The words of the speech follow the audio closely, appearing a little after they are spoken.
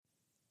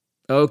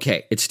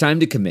Okay, it's time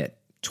to commit.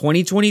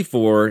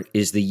 2024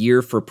 is the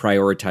year for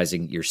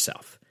prioritizing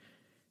yourself.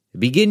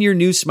 Begin your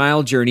new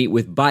smile journey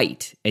with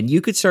Byte, and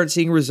you could start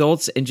seeing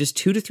results in just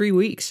 2 to 3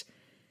 weeks.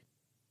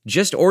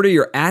 Just order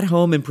your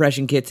at-home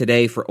impression kit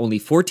today for only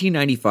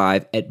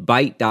 $14.95 at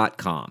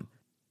Byte.com.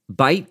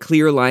 Byte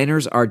clear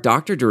aligners are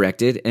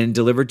doctor-directed and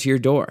delivered to your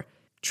door.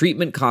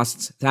 Treatment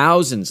costs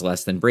thousands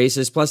less than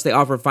braces, plus they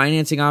offer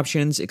financing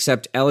options,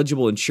 accept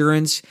eligible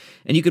insurance,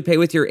 and you could pay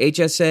with your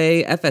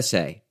HSA,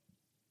 FSA.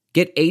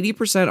 Get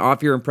 80%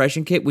 off your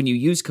impression kit when you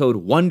use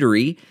code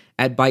WONDERY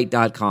at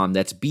Byte.com.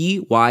 That's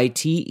BYTE.com.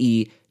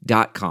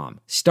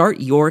 Start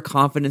your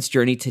confidence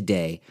journey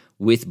today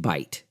with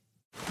Byte.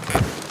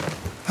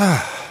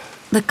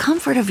 The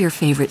comfort of your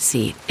favorite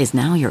seat is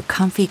now your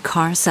comfy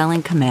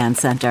car-selling command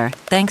center,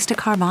 thanks to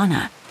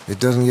Carvana. It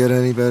doesn't get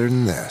any better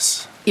than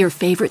this. Your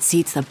favorite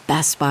seat's the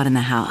best spot in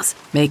the house.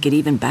 Make it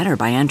even better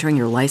by entering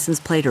your license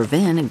plate or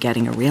VIN and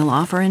getting a real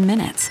offer in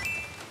minutes.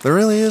 There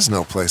really is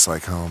no place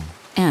like home.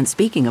 And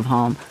speaking of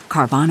home,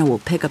 Carvana will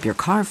pick up your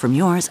car from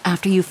yours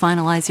after you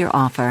finalize your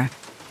offer.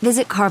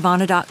 Visit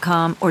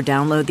Carvana.com or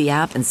download the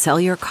app and sell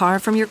your car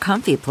from your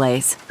comfy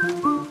place.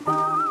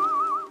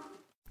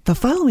 The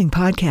following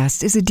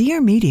podcast is a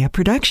Dear Media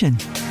production.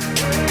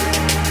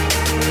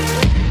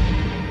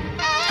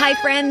 Hi,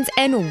 friends,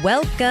 and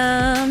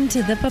welcome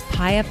to the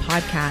Papaya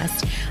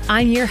Podcast.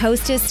 I'm your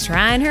hostess,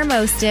 trying her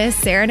mostest,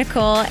 Sarah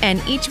Nicole,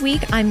 and each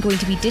week I'm going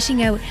to be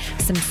dishing out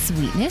some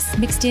sweetness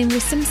mixed in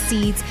with some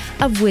seeds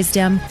of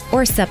wisdom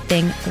or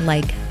something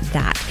like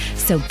that.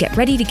 So get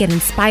ready to get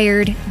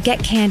inspired,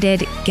 get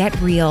candid, get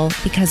real,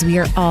 because we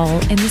are all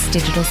in this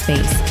digital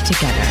space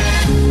together.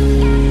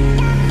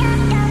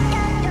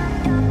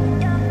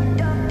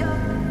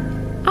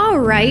 All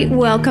right,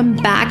 welcome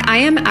back. I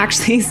am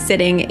actually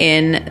sitting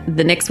in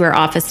the Nixware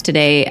office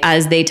today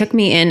as they took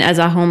me in as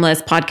a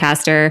homeless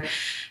podcaster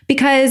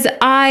because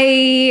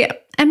I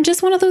am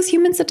just one of those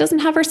humans that doesn't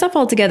have our stuff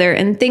all together,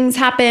 and things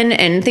happen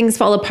and things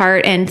fall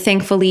apart, and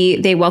thankfully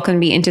they welcomed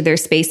me into their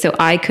space so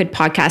I could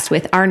podcast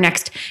with our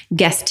next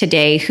guest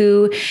today,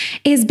 who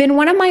has been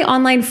one of my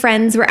online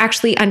friends. We're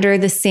actually under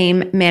the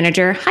same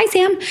manager. Hi,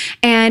 Sam.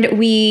 And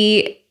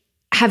we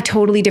have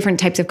totally different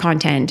types of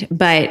content,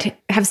 but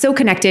have so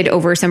connected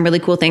over some really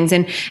cool things.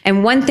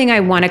 And one thing I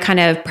want to kind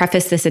of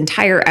preface this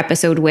entire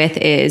episode with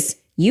is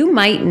you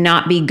might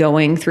not be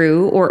going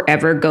through or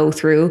ever go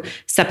through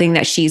something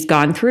that she's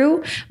gone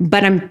through,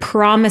 but I'm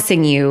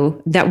promising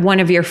you that one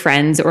of your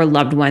friends or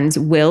loved ones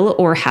will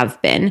or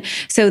have been.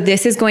 So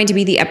this is going to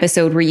be the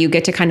episode where you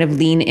get to kind of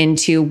lean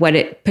into what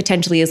it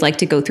potentially is like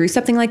to go through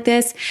something like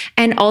this,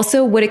 and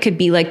also what it could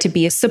be like to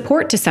be a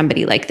support to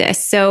somebody like this.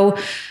 So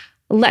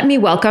let me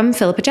welcome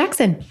Filipa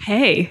Jackson.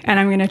 Hey, and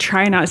I'm going to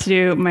try not to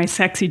do my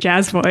sexy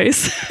jazz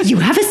voice. You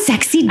have a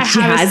sexy jazz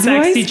voice? I have a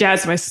sexy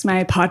jazz voice. It's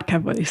my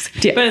podcast voice.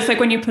 But it's like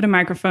when you put a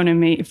microphone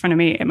in front of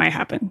me, it might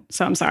happen.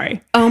 So I'm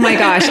sorry. Oh my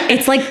gosh.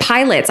 It's like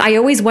pilots. I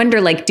always wonder,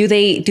 like, do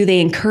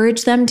they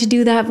encourage them to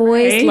do that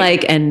voice? Right?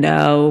 Like, and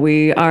now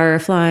we are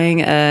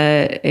flying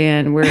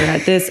and we're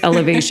at this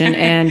elevation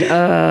and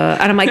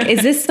I'm like,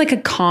 is this like a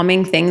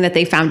calming thing that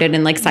they found it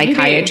in like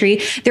psychiatry?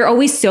 Maybe. They're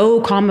always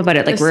so calm about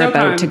it. Like we're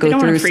about to go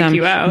through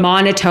some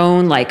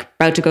monotone, like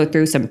about to go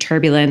through some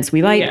turbulence.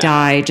 We might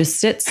die. Just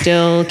sit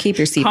still, keep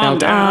your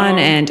seatbelt on.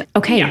 And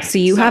okay, so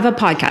you have a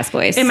podcast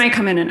voice. It might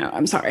come in and out.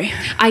 I'm sorry.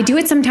 I do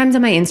it sometimes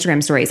on my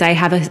Instagram stories. I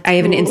have an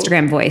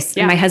Instagram voice.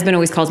 Yeah. And my husband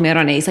always calls me out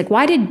on it. He's like,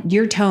 why did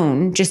your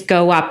tone just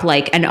go up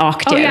like an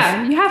octave? Oh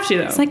yeah, you have to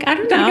though. It's like, I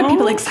don't know. Get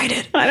people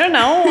excited. I don't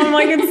know. I'm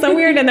like, it's so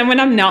weird. And then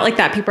when I'm not like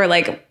that, people are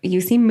like,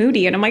 you seem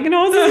moody. And I'm like,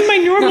 no, this is my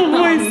normal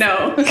voice.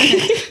 No.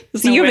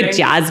 So you have a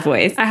jazz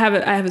voice. I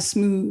have a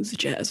smooth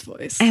jazz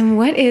voice. And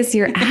what is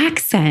your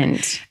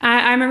accent?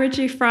 I'm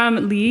originally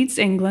from Leeds,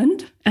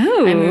 England.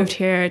 Oh. I moved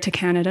here to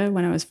Canada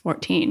when I was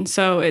 14.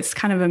 So it's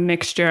kind of a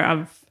mixture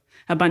of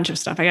a bunch of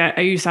stuff. I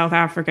use South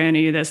Africa and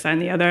I use this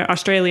and the other.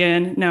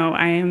 Australian. No,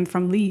 I am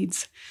from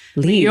Leeds.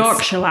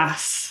 Yorkshire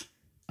lass.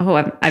 Oh,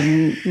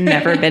 I've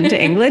never been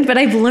to England, but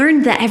I've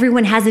learned that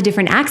everyone has a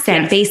different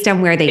accent based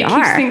on where they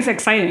are. Keeps things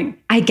exciting.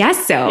 I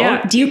guess so.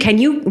 Yeah. Can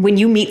you, when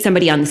you meet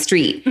somebody on the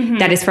street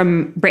that is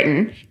from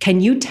Britain,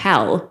 can you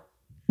tell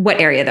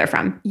what area they're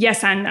from?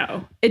 Yes and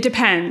no. It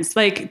depends.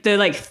 Like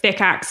the thick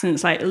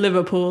accents like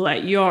Liverpool,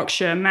 like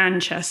Yorkshire,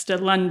 Manchester,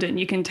 London,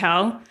 you can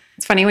tell.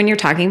 It's funny when you're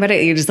talking about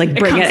it, you just like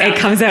bring it. It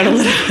comes out a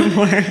little bit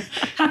more.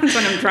 Happens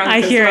when I'm drunk. I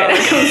hear it.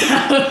 It comes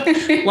out.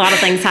 A lot of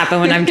things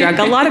happen when I'm drunk.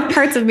 A lot of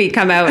parts of me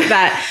come out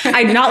that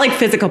I'm not like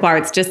physical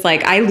parts, just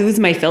like I lose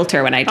my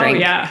filter when I drink. Oh,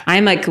 yeah.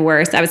 I'm like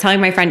worse. I was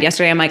telling my friend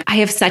yesterday, I'm like, I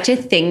have such a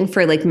thing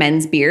for like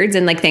men's beards.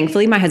 And like,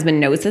 thankfully my husband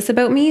knows this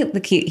about me.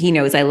 Like he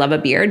knows I love a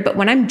beard, but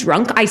when I'm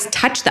drunk, I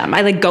touch them.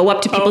 I like go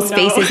up to people's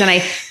faces and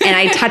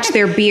I touch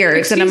their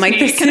beards. And I'm like,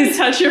 can I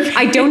touch your face?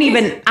 I don't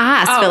even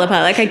ask,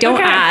 Filipa. Like I don't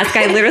ask.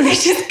 I literally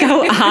just go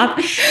up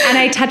and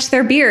I touch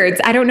their beards.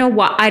 I don't know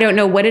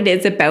what it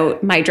is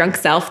about my drunk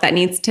self that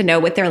needs to know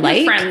what they're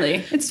like.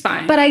 Friendly. It's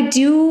fine. But I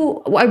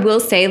will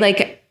say,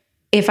 like,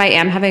 if I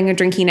am having a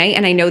drinky night,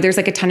 and I know there's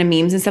like a ton of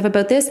memes and stuff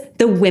about this,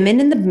 the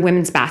women in the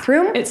women's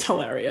bathroom. It's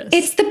hilarious.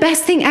 It's the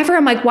best thing ever.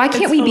 I'm like, why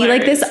can't we be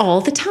like this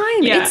all the time?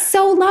 Yeah. It's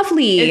so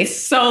lovely. It's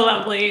so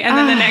lovely. And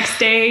then the next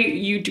day,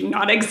 you do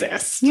not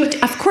exist.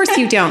 Of course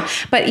you don't.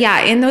 But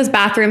yeah, in those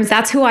bathrooms,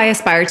 that's who I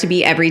aspire to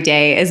be every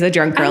day, is a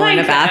drunk girl in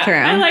a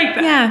bathroom. I like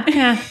that.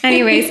 Yeah.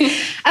 Anyways.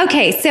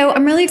 Okay. So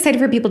I'm really excited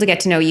for people to get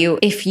to know you.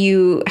 If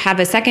you have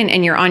a second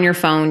and you're on your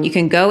phone, you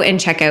can go and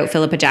check out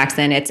Filipa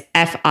Jackson. It's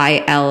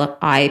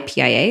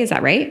Filipa. Is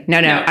that right? No,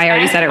 I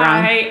already said it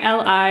wrong.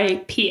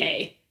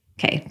 Filipa.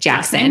 Okay,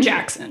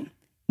 Jackson.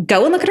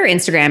 Go and look at her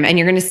Instagram and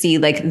you're going to see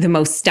like the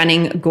most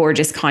stunning,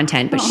 gorgeous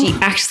content. But she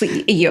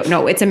actually,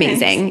 it's amazing.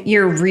 Thanks.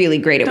 You're really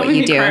great at what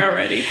you do. Cry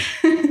already.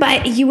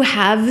 But you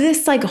have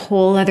this like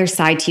whole other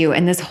side to you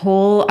and this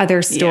whole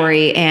other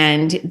story. Yeah.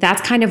 And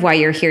that's kind of why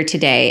you're here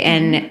today.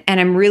 And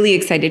I'm really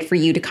excited for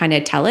you to kind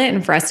of tell it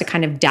and for us to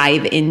kind of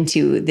dive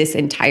into this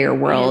entire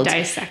world.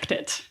 Dissect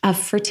it. Of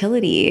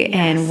fertility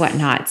and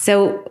whatnot.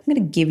 So I'm going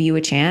to give you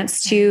a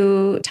chance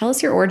to tell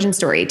us your origin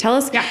story. Tell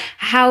us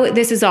how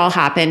this has all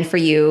happened for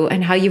you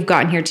and how you've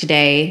gotten here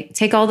today.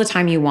 Take all the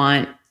time you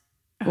want.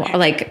 Okay.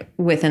 Like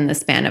within the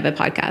span of a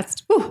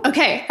podcast. Ooh,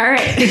 okay. All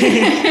right.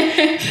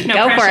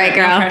 Go for it,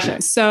 girl. No.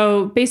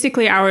 So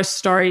basically our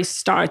story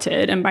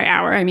started, and by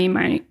our, I mean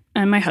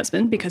my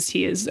husband, because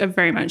he is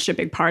very much a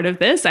big part of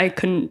this. I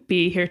couldn't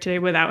be here today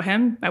without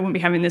him. I wouldn't be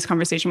having this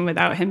conversation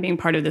without him being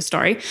part of the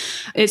story.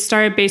 It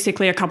started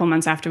basically a couple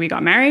months after we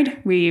got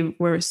married.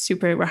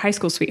 We're high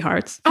school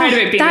sweethearts. Part of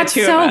it being the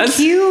two of us. That's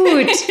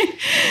so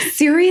cute.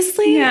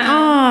 Seriously?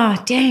 Yeah.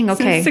 Oh, dang.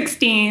 Okay. Since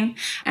 16.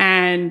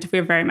 And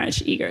we're very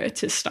much eager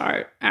to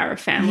start our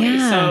family.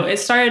 Yeah. So it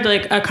started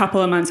like a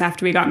couple of months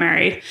after we got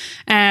married.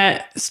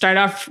 Started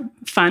off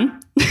fun.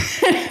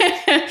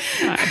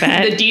 I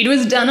bet. The deed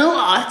was done a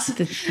lot.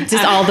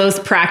 Just all those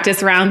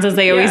practice rounds, as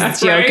they always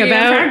joke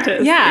about.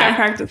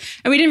 Practice.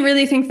 And we didn't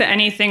really think that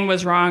anything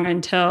was wrong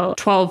until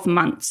 12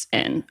 months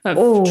in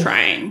of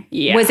trying.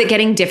 Yeah. Was it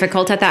getting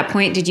difficult at that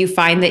point? Did you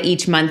find that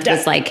each month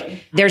was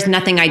like, there's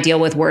nothing I deal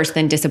with worse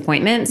than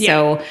disappointment?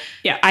 So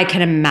I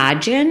can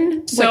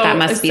imagine what that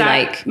must be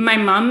like. My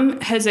mom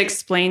has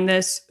explained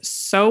this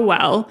so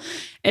well,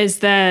 is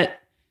that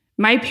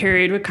my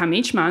period would come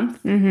each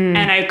month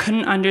and I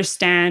couldn't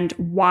understand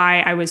why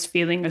I was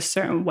feeling a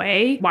certain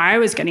way, why I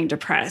was getting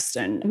depressed,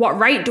 and what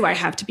right do I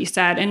have to be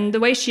sad? And the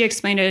way she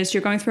explained it is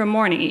you're going through a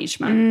mourning each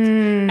month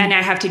and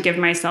I have to give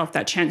myself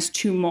that chance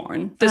to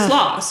mourn this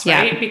loss,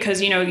 right?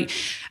 Because,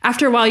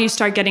 after a while you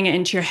start getting it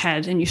into your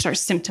head and you start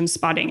symptom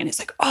spotting and it's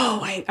like,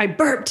 I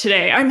burped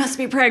today. I must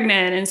be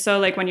pregnant. And so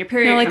like when your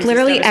period comes,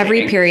 literally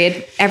every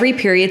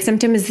period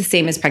symptom is the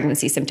same as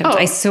pregnancy symptoms.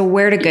 I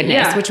swear to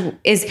goodness, which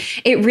is,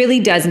 it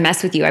really does mess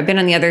with you. I've been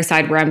on the other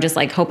side where I'm just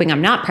like hoping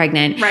I'm not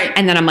pregnant. Right.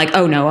 And then I'm like,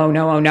 oh no.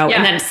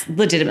 And then it's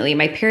legitimately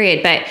my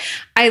period. But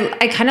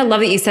I kind of love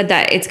that you said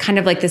that. It's kind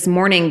of like this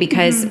mourning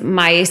because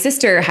my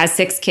sister has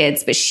 6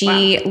 kids, but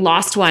she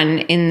lost one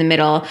in the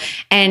middle.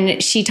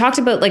 And she talked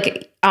about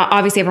like,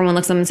 obviously everyone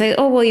looks at them and say,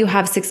 oh, well, you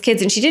have 6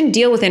 kids. And she didn't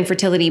deal with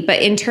infertility.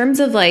 But in terms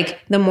of like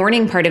the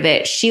mourning part of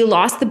it, she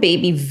lost the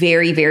baby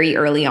very, very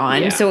early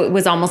on. Yeah. So it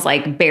was almost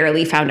like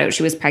barely found out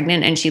she was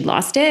pregnant and she'd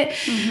lost it.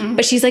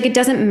 But she's like, it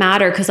doesn't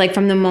matter. Because like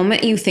from the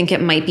moment you think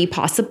it might be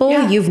possible,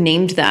 you've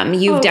named them.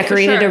 You've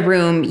decorated a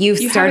room. You've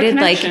started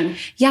like,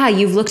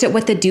 you've looked at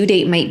what the due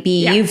date might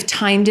be. Yeah. You've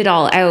timed it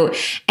all out.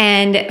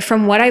 And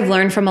from what I've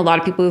learned from a lot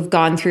of people who've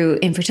gone through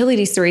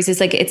infertility stories, is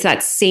like, it's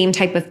that same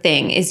type of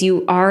thing, is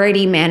you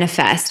already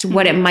manifest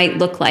what it might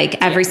look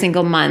like every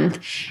single month.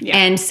 Yeah.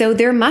 And so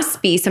there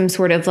must be some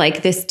sort of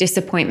like this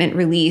disappointment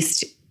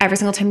released every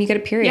single time you get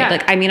a period. Yeah.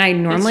 Like, I mean, I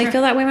normally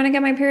feel that way when I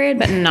get my period,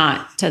 but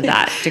not to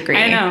that degree.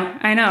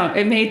 I know.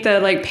 It made the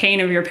like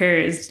pain of your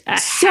periods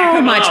so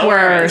much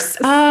worse.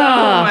 So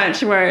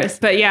much worse.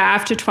 But yeah,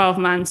 after 12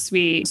 months,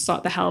 we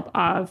sought the help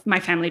of my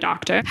family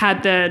doctor,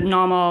 had the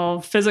normal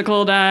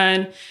physical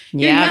done.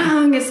 You're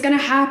young, it's going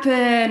to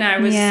happen. I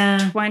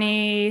was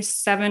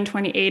 27,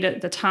 28 at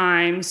the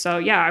time. So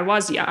yeah, I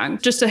was young.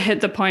 Just to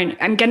hit the point,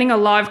 I'm getting a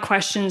lot of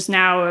questions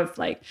now of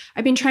like,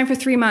 I've been trying for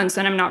 3 months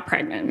and I'm not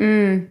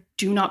pregnant.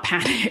 Do not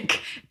panic.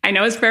 I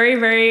know it's very,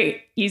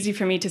 very easy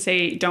for me to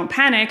say, don't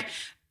panic,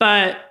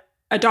 but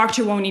a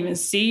doctor won't even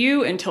see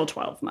you until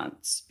 12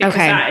 months. Because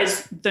that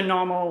is the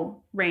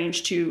normal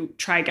range to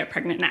try get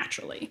pregnant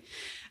naturally.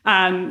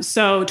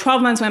 So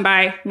 12 months went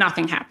by,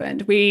 nothing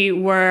happened. We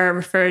were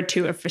referred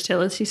to a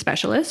fertility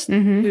specialist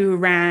who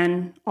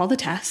ran all the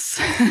tests.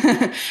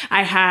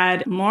 I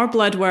had more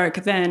blood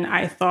work than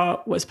I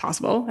thought was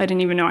possible. I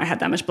didn't even know I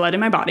had that much blood in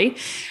my body.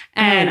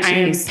 And I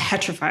am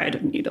petrified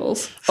of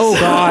needles. Oh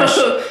gosh.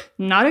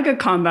 Not a good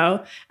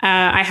combo.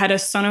 I had a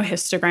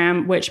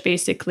sonohystogram, which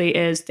basically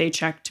is they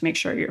check to make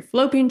sure your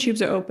fallopian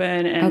tubes are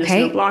open and there's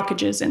no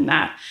blockages in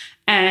that.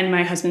 And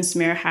my husband,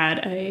 Samir,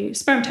 had a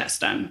sperm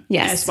test done,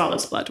 as well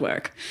as blood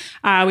work.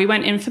 We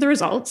went in for the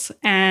results,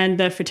 and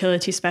the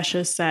fertility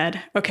specialist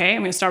said, okay,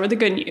 I'm going to start with the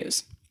good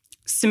news.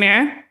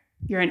 Samir,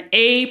 you're an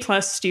A+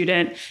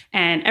 student,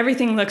 and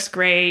everything looks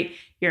great.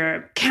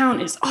 your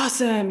count is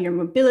awesome. Your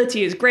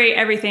mobility is great.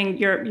 Everything,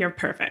 you're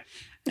perfect.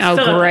 Oh,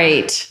 Filipa.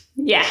 great.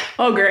 Yeah.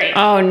 Oh, great.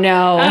 Oh,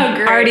 no. Oh,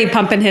 great. Already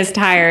pumping his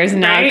tires.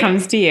 Now Right? it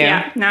comes to you.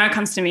 Yeah. Now it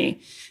comes to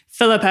me.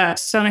 Filipa,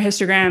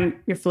 sonohistogram,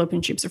 your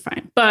fallopian tubes are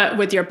fine. But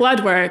with your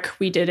blood work,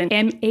 we did an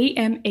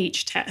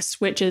AMH test,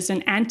 which is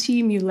an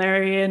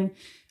anti-Mullerian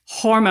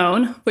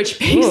hormone, which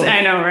basically,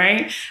 I know,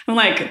 right? I'm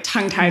like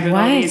tongue-tied with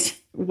all these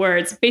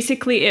words.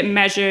 Basically, it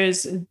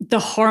measures the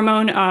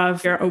hormone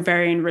of your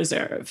ovarian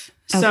reserve.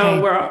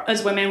 So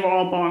as women, we're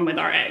all born with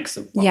our eggs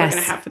of what we're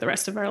going to have for the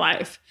rest of our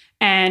life.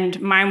 And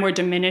mine were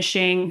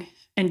diminishing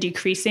and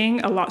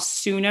decreasing a lot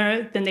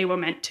sooner than they were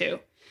meant to.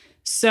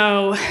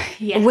 So,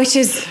 yeah. Which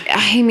is,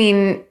 I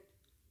mean,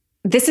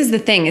 this is the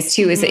thing is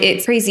too, is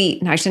it's crazy.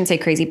 No, I shouldn't say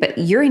crazy, but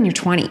you're in your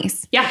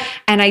 20s. Yeah.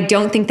 And I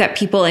don't think that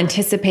people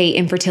anticipate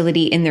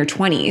infertility in their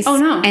 20s. Oh,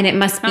 no. And it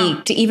must be,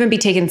 to even be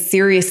taken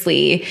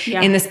seriously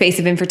in the space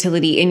of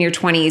infertility in your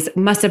 20s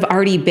must have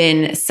already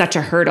been such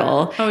a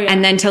hurdle. Oh, yeah.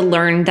 And then to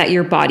learn that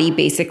your body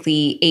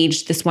basically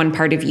aged this one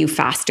part of you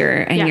faster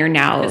and you're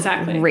now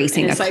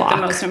racing and a it's clock.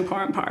 Like the most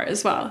important part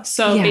as well.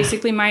 So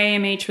basically my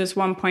AMH was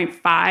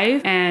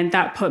 1.5 and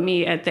that put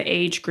me at the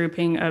age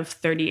grouping of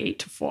 38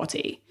 to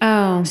 40.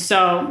 Oh.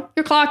 So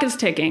your clock is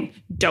ticking.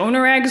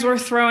 Donor eggs were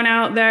thrown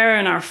out there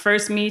in our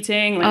first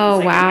meeting. Like, wow.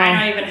 It might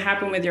not even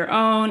happen with your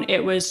own.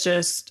 It was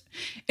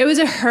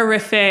a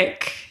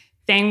horrific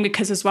thing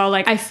because as well,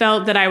 like I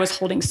felt that I was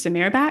holding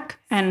Samir back.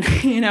 And,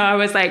 I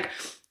was like,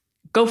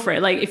 go for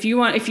it. Like, if you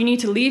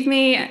need to leave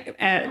me.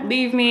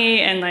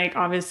 And like,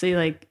 obviously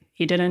like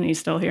he didn't, he's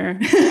still here.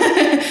 But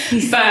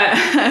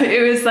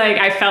it was like,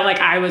 I felt like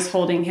I was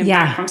holding him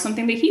back from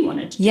something that he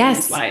wanted to do in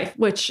his life,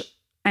 which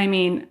I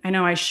mean, I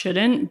know I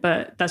shouldn't,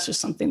 but that's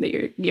just something that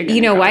you're going You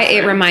know what?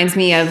 It reminds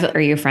me of,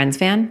 are you a Friends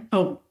fan?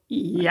 Oh,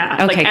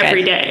 yeah. Okay, like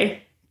every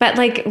day. But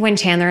like when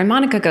Chandler and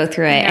Monica go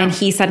through it and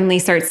he suddenly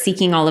starts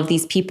seeking all of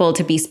these people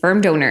to be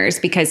sperm donors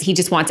because he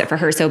just wants it for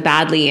her so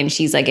badly. And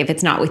she's like, if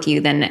it's not with you,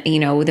 then,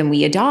 then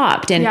we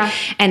adopt. And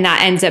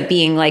that ends up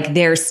being like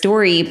their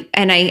story.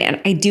 And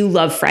I do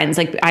love Friends.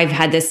 Like I've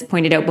had this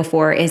pointed out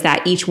before is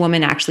that each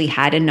woman actually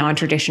had a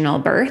non-traditional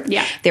birth.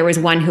 Yeah. There was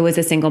one who was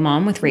a single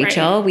mom with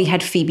Rachel. Right. We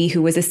had Phoebe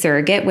who was a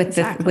surrogate with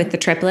the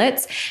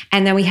triplets.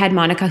 And then we had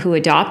Monica who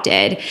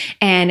adopted.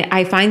 And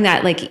I find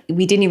that like,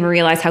 we didn't even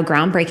realize how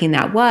groundbreaking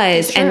that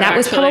was. And that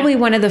was probably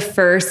one of the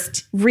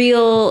first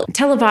real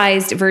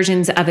televised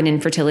versions of an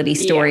infertility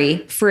story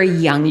for a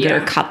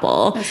younger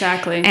couple.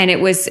 Exactly. And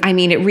it was,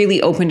 it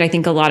really opened, I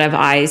think, a lot of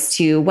eyes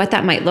to what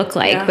that might look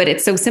like, but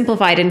it's so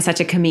simplified in such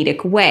a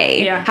comedic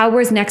way. Yeah. How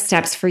was next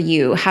steps for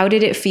you? How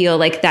did it feel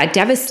like that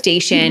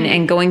devastation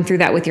and going through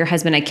that with your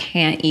husband? I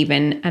can't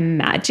even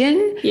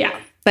imagine. Yeah.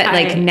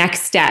 But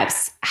next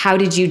steps, how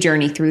did you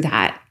journey through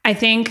that? I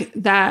think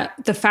that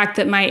the fact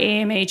that my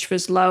AMH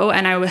was low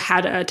and I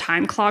had a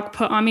time clock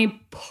put on me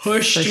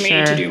pushed me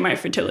to do my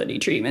fertility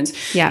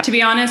treatments. Yeah. To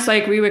be honest,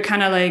 like we were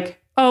kind of like,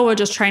 oh, we'll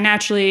just try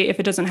naturally. If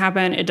it doesn't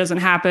happen, it doesn't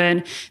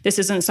happen. This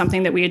isn't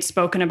something that we had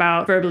spoken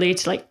about verbally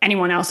to like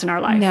anyone else in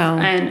our life. No.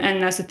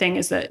 And that's the thing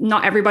is that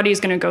not everybody is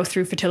going to go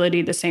through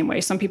fertility the same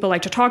way. Some people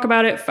like to talk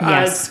about it. For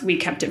us, we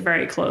kept it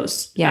very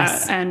close.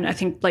 Yes. And I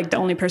think like the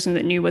only person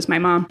that knew was my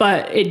mom.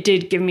 But it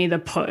did give me the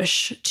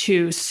push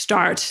to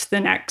start the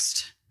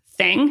next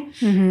thing,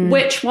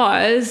 which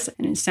was,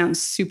 and it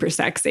sounds super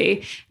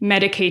sexy,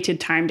 medicated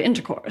timed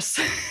intercourse.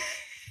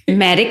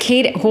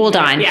 Medicated? Hold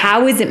on. Yeah.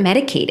 How is it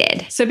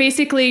medicated? So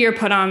basically you're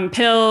put on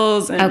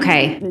pills and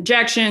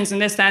injections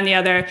and this, that, and the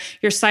other.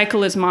 Your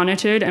cycle is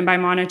monitored. And by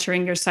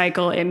monitoring your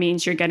cycle, it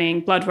means you're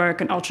getting blood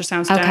work and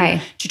ultrasounds done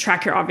to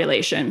track your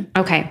ovulation.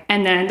 Okay.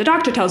 And then the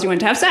doctor tells you when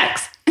to have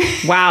sex.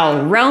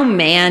 Wow.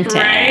 Romantic.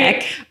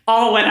 Right?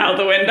 All went out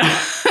the window.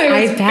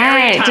 I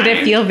bet. Did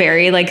it feel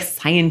very like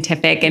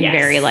scientific and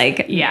very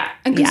like... Yeah.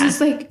 Because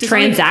it's like...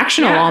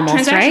 transactional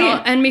almost,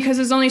 right? And because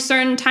there's only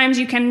certain times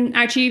you can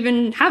actually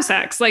even have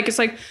sex. Like, it's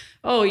like,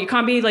 oh, you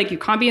can't be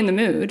in the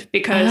mood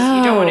because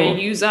you don't want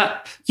to use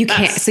up you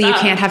can't. Stuff. So you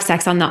can't have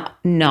sex on the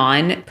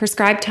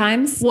non-prescribed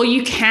times? Well,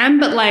 you can,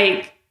 but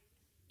like...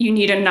 you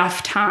need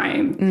enough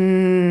time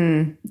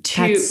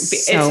to...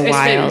 That's so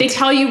wild. They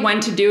tell you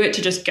when to do it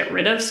to just get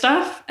rid of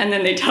stuff. And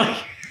then they tell you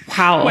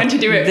when to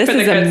do it. This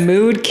is a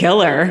mood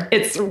killer.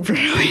 It's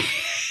really...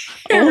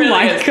 Oh really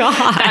my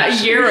God.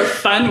 That year of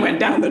fun went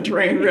down the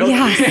drain real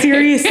quick.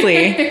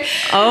 Seriously.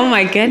 Oh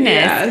my goodness.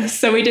 Yeah.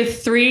 So we did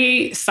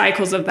 3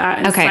 cycles of that.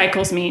 And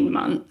cycles mean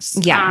months.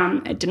 Yeah.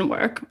 It didn't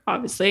work,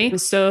 obviously.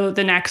 So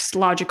the next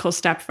logical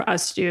step for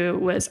us to do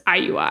was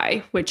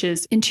IUI, which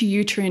is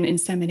intrauterine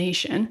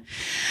insemination.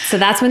 So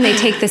that's when they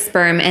take the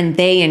sperm and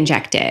they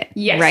inject it,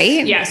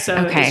 right? Yeah.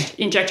 So it's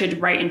injected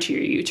right into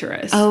your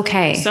uterus.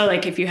 Okay. So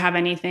like if you have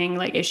anything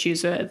like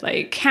issues with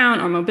like count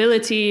or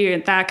mobility or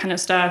that kind of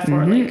stuff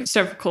or like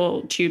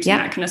cervical tubes and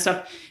that kind of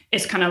stuff,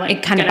 it's kind of like...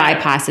 it kind of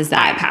bypasses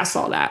that. Bypass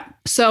all that.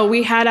 So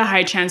we had a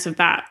high chance of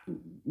that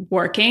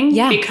working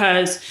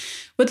because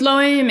with low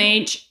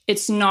AMH,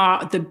 it's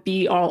not the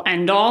be all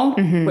end all,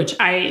 which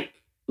I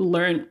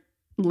learned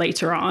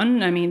later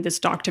on. I mean, this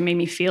doctor made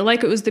me feel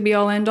like it was the be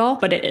all end all,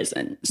 but it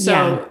isn't.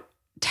 So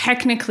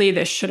technically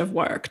this should have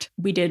worked.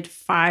 We did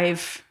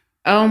 5.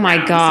 Oh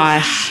my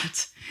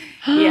gosh.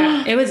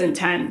 Yeah, it was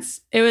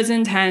intense. It was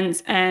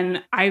intense.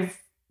 And I've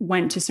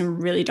went to some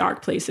really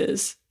dark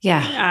places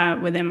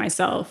within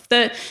myself.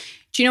 Do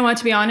you know what,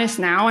 to be honest,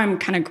 now I'm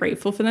kind of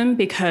grateful for them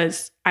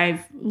because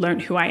I've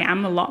learned who I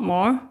am a lot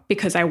more,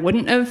 because I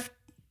wouldn't have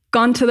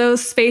gone to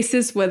those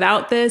spaces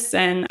without this.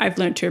 And I've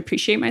learned to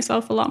appreciate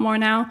myself a lot more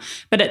now.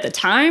 But at the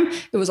time,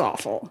 it was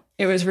awful.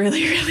 It was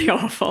really, really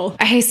awful.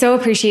 I so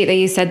appreciate that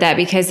you said that,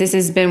 because this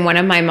has been one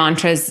of my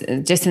mantras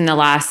just in the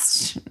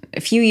last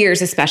few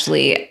years,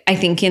 especially. I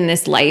think in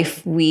this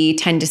life, we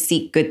tend to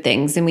seek good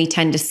things, and we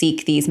tend to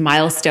seek these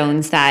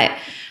milestones that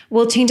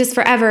will change us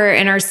forever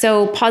and are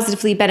so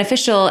positively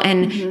beneficial.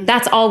 And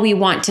that's all we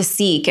want to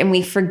seek. And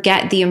we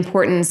forget the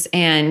importance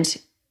and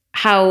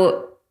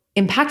how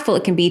impactful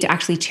it can be to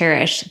actually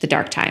cherish the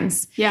dark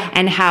times.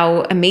 And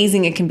how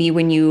amazing it can be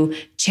when you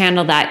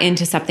channel that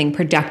into something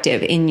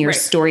productive in your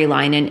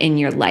storyline and in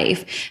your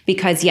life.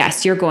 Because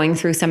yes, you're going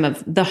through some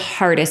of the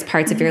hardest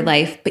parts of your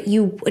life, but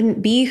you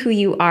wouldn't be who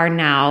you are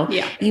now.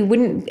 You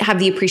wouldn't have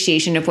the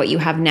appreciation of what you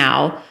have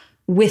now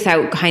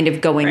without kind of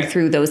going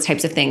through those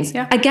types of things.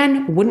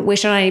 Again, wouldn't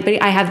wish on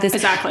anybody. I have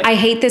this, I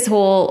hate this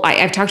whole,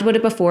 I've talked about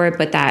it before,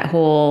 but that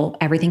whole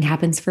everything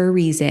happens for a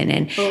reason.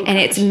 And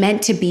it's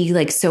meant to be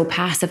like so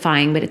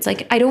pacifying, but it's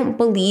like, I don't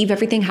believe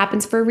everything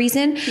happens for a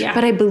reason,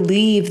 but I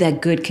believe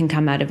that good can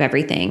come out of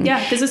everything.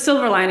 There's a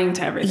silver lining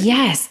to everything.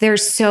 Yes, there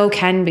so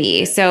can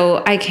be.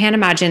 So I can't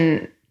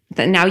imagine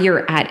that now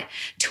you're at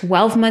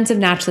 12 months of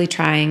naturally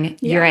trying.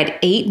 You're at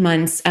 8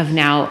 months of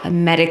now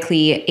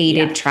medically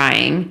aided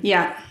trying.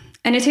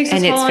 And it takes a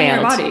toll on your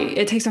body.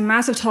 It takes a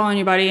massive toll on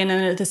your body. And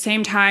then at the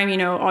same time, you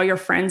know, all your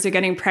friends are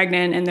getting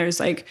pregnant, and there's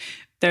like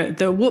the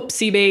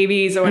whoopsie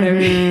babies or whatever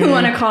you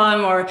want to call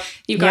them. Or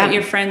you've got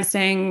your friends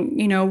saying,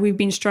 you know, we've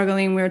been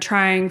struggling. We were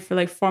trying for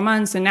like 4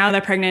 months and now they're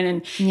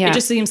pregnant. And it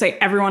just seems like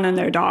everyone and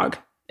their dog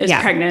is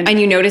pregnant.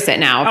 And you notice it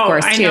now, of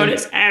course, too. I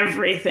notice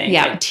everything.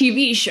 Like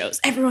TV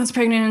shows. Everyone's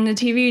pregnant in the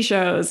TV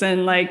shows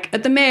and like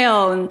at the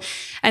Mail.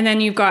 And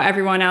then you've got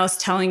everyone else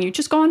telling you,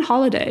 just go on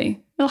holiday.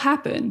 It'll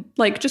happen.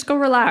 Like, just go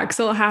relax.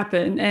 It'll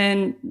happen.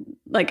 And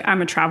like,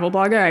 I'm a travel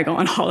blogger. I go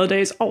on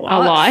holidays a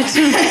lot.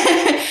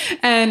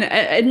 And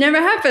it never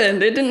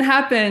happened. It didn't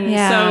happen.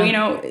 So, you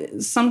know,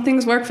 some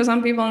things work for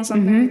some people and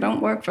some things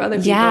don't work for other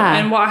people.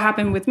 And what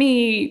happened with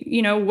me,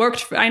 you know,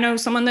 worked. I know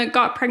someone that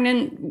got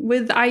pregnant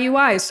with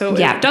IUI. So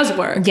it does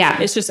work.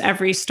 It's just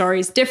every story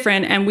is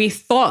different. And we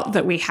thought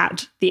that we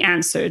had the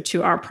answer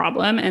to our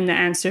problem, and the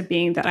answer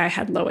being that I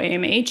had low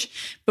AMH.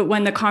 But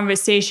when the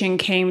conversation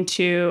came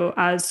to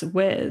us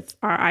with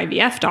our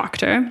IVF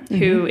doctor,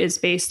 who is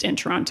based in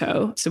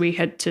Toronto, so we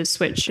had to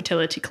switch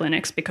fertility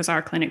clinics because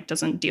our clinic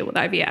doesn't deal with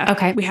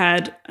IVF. We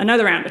had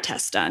another round of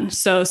tests done.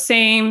 So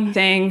same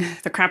thing,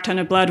 the crap ton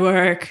of blood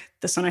work,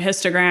 the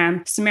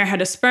sonohistogram. Samir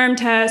had a sperm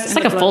test. It's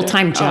like a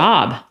full-time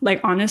job. Like,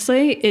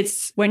 honestly,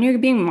 it's when you're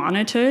being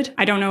monitored.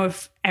 I don't know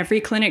if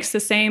every clinic's the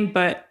same,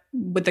 but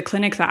with the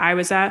clinic that I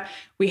was at,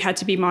 we had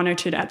to be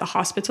monitored at the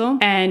hospital,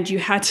 and you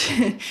had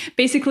to,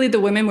 basically the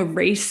women would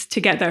race to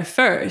get there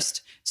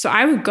first. So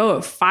I would go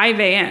at 5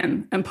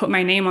 a.m. and put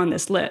my name on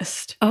this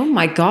list. Oh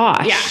my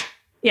gosh.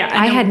 And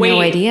I had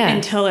no idea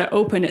until it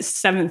opened at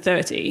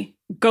 7:30.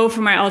 Go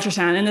for my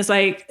ultrasound.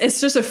 And it's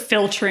just a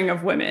filtering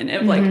of women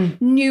of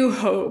like New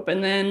Hope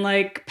and then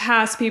like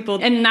past people.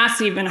 And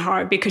that's even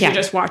hard because you're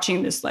just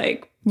watching this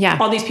like,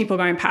 all these people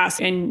going past,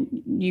 and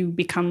you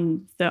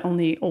become the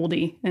only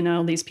oldie, and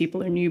all these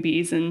people are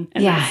newbies. And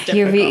that's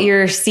difficult.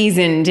 You're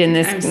seasoned in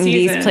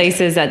these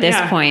places at this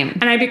point.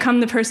 And I become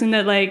the person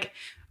that like,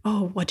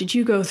 oh, what did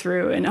you go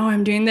through? And oh,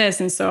 I'm doing this.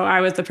 And so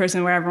I was the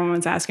person where everyone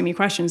was asking me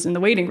questions in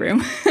the waiting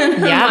room. I'm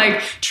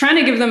like trying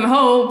to give them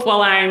hope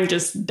while I'm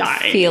just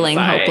dying. Feeling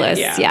hopeless.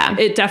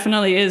 It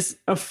definitely is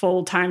a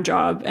full-time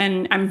job.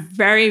 And I'm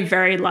very,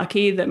 very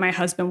lucky that my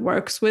husband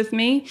works with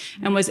me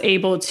and was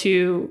able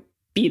to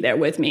be there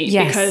with me.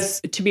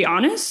 Because to be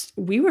honest,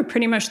 we were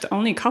pretty much the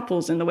only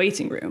couples in the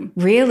waiting room.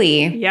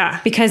 Really? Yeah.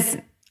 Because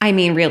I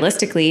mean,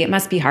 realistically, it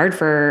must be hard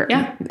for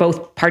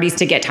both parties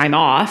to get time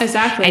off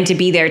and to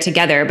be there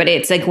together. But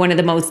it's like one of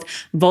the most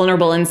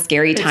vulnerable and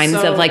scary times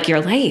of like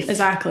your life.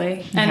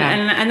 Exactly.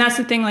 And that's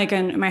the thing. Like,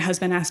 and my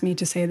husband asked me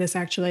to say this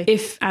actually,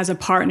 if as a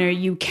partner,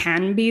 you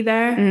can be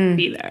there,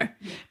 be there,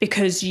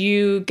 because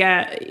you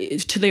get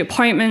to the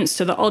appointments,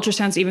 to the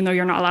ultrasounds, even though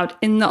you're not allowed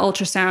in the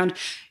ultrasound,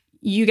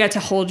 you get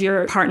to hold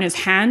your partner's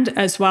hand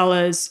as well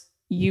as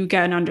you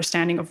get an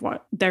understanding of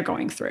what they're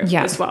going through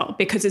as well.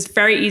 Because it's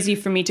very easy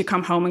for me to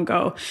come home and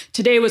go,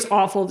 today was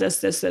awful,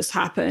 this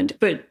happened.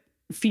 But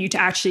for you to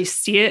actually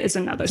see it is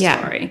another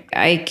story.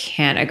 I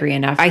can't agree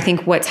enough. I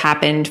think what's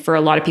happened for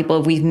a lot of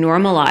people, we've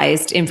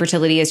normalized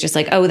infertility as just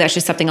like, oh, that's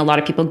just something a lot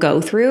of people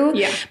go through.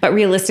 Yeah. But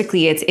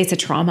realistically, it's a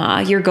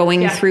trauma. You're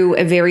going through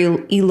a very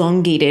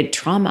elongated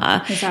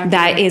trauma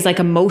that is like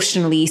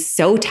emotionally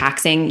so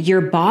taxing.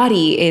 Your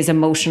body is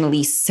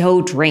emotionally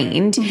so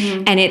drained.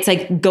 And it's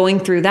like going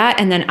through that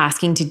and then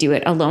asking to do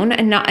it alone.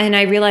 And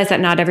I realize that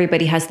not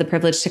everybody has the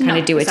privilege to kind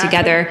of do it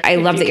together. I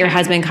love that your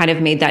husband kind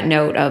of made that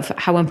note of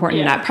how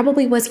important that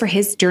probably was for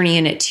his journey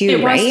in it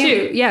too, right? It was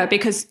too, yeah,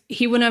 because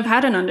he wouldn't have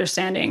had an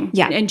understanding.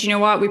 Yeah. And you know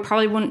what? We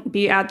probably wouldn't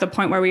be at the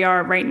point where we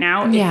are right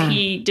now if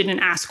he didn't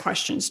ask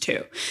questions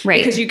too.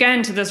 Right. Because you get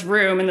into this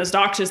room and there's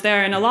doctors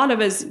there, and a lot of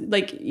us,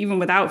 like even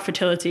without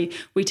fertility,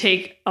 we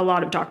take a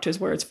lot of doctors'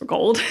 words for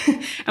gold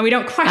and we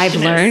don't question I've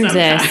learned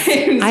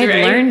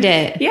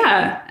it.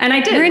 Yeah. And I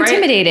did. We're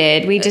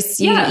intimidated. We just,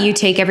 you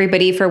take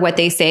everybody for what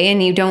they say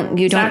and you don't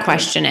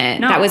question it.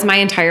 No. That was my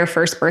entire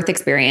first birth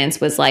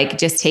experience, was like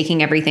just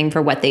taking everything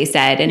for what they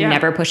said and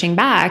never pushing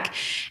back.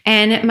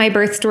 And my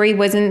birth story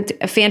wasn't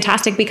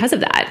fantastic because of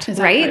that.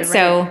 Right?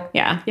 So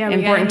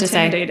important to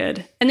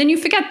say. And then you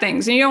forget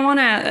things and you don't want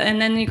to,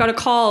 and then you got to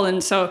call.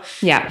 And so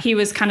he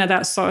was kind of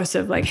that source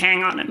of like,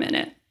 hang on a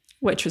minute,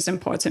 which was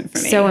important for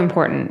me. So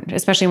important,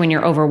 especially when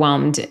you're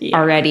overwhelmed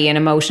already and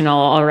emotional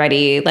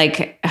already.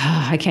 Like,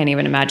 I can't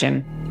even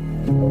imagine.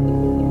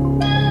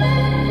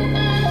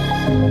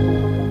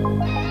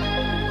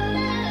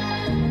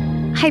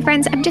 Hi,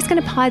 friends. I'm just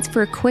going to pause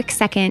for a quick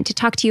second to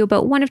talk to you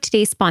about one of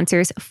today's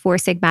sponsors, Four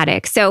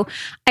Sigmatic. So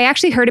I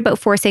actually heard about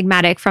Four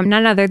Sigmatic from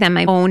none other than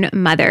my own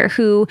mother,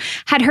 who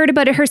had heard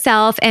about it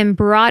herself and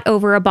brought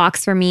over a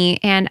box for me.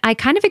 And I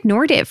kind of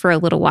ignored it for a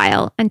little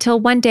while until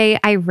one day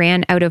I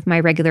ran out of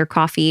my regular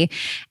coffee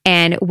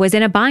and was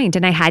in a bind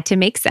and I had to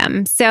make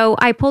some. So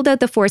I pulled out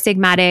the Four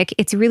Sigmatic.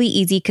 It's really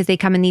easy because they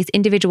come in these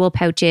individual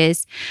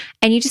pouches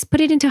and you just put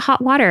it into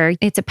hot water.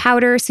 It's a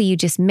powder, so you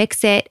just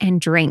mix it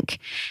and drink.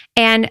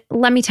 And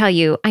let me tell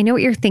you, I know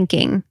what you're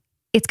thinking.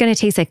 It's going to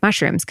taste like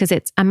mushrooms because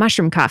it's a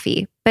mushroom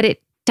coffee, but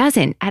it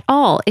doesn't at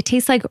all. It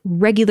tastes like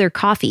regular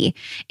coffee.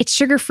 It's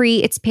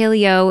sugar-free, it's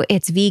paleo,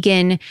 it's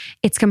vegan,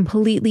 it's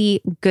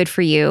completely good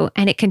for you,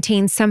 and it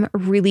contains some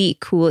really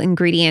cool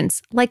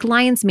ingredients like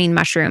lion's mane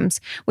mushrooms,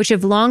 which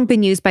have long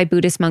been used by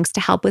Buddhist monks to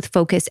help with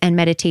focus and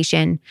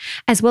meditation,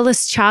 as well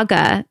as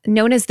chaga,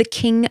 known as the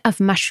king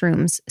of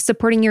mushrooms,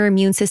 supporting your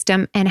immune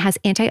system and has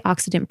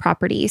antioxidant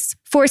properties.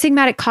 Four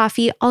Sigmatic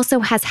coffee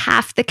also has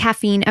half the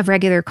caffeine of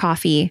regular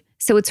coffee.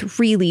 So it's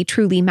really,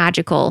 truly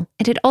magical.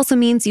 And it also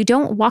means you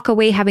don't walk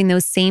away having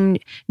those same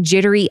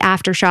jittery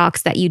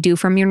aftershocks that you do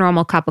from your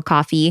normal cup of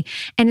coffee.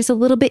 And it's a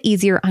little bit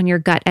easier on your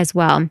gut as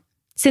well.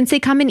 Since they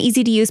come in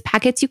easy-to-use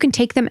packets, you can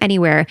take them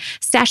anywhere.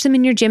 Stash them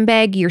in your gym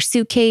bag, your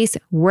suitcase,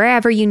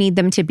 wherever you need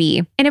them to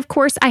be. And of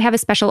course, I have a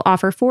special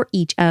offer for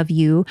each of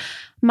you,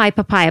 my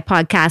Papaya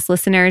Podcast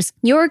listeners.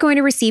 You're going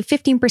to receive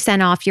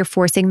 15% off your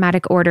Four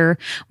Sigmatic order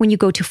when you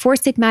go to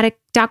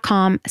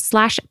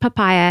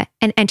foursigmatic.com/papaya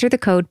and enter the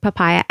code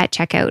papaya at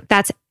checkout.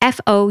 That's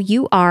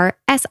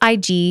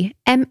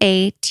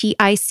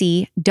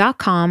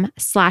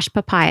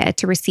FOURSIGMATIC.com/papaya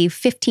to receive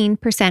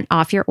 15%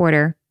 off your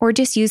order, or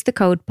just use the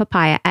code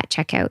papaya at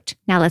checkout.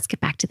 Now let's get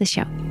back to the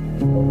show.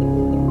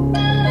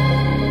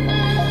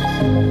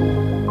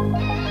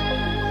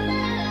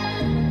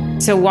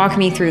 So walk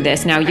me through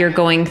this. Now you're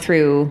going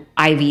through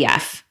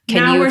IVF.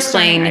 Can you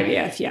explain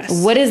IVF?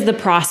 Yes. What is the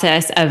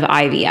process of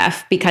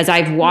IVF? Because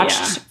I've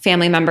watched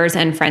family members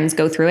and friends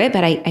go through it,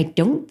 but I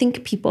don't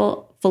think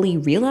people fully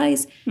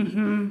realize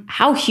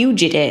how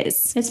huge it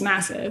is. It's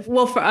massive.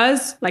 Well, for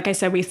us, like I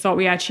said, we thought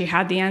we actually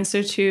had the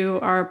answer to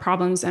our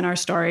problems and our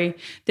story.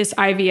 This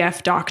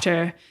IVF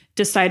doctor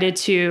decided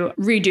to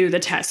redo the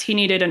test. He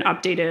needed an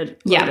updated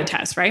loaded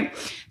test, right?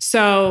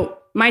 So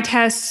my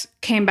tests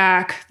came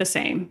back the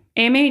same.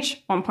 AMH,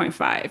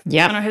 1.5.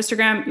 Yep. On our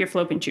histogram, your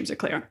fallopian tubes are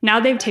clear.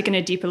 Now they've taken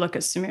a deeper look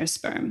at Samir's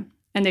sperm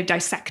and they've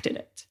dissected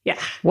it. Yeah.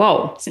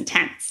 Whoa. It's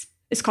intense.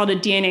 It's called a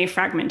DNA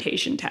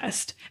fragmentation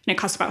test, and it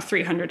costs about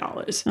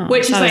 $300,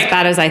 which is not like, as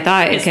bad as I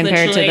thought it's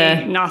compared to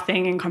the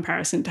nothing in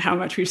comparison to how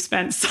much we've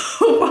spent so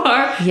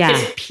far. Yeah.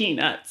 It's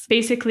peanuts.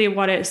 Basically,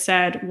 what it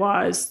said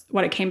was,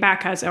 what it came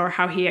back as, or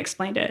how he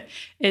explained it,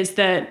 is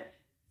that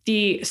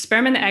the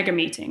sperm and the egg are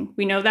meeting.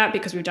 We know that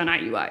because we've done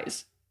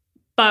IUIs.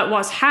 But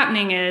what's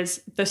happening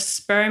is the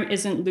sperm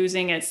isn't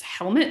losing its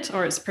helmet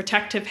or its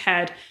protective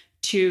head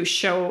to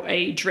show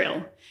a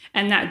drill.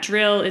 And that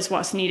drill is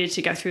what's needed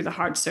to get through the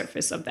hard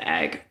surface of the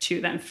egg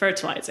to then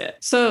fertilize it.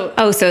 So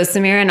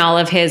Samir and all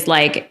of his,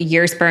 like,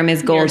 your sperm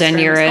is golden,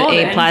 you're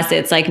A+,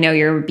 it's like, no,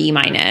 you're B-,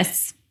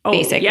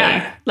 basically.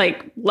 Yeah,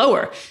 like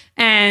lower.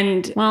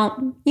 And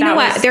well, you know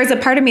what? There's a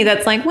part of me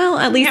that's like, well,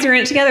 at least you're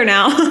in it together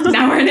now.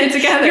 Now we're in it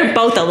together. You're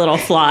both a little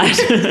flawed.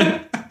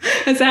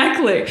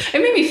 Exactly. It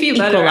made me feel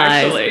better,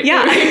 actually.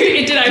 Yeah.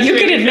 It did actually. You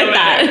can admit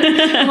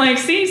that. I'm like,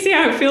 see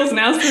how it feels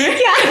now, Samir?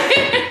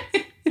 Yeah.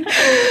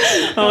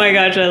 Oh my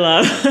gosh, I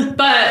love.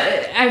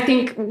 But I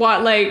think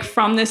what like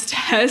from this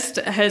test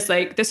has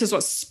like, this is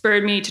what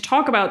spurred me to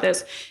talk about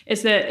this,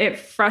 is that it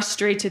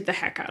frustrated the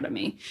heck out of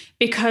me,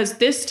 because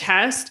this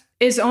test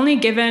is only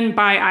given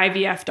by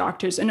IVF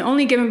doctors, and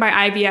only given by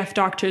IVF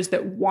doctors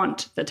that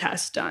want the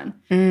test done.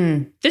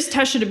 This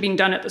test should have been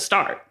done at the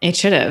start. It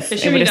should have.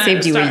 It would have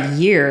saved you a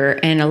year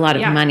and a lot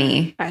of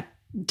money. A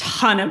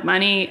ton of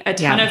money, a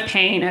ton of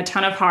pain, a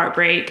ton of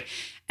heartbreak.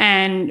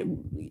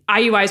 And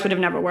IUIs would have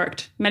never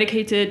worked.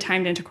 Medicated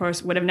timed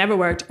intercourse would have never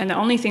worked. And the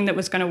only thing that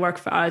was going to work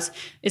for us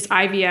is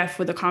IVF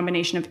with a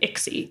combination of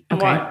ICSI.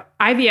 And what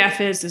IVF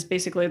is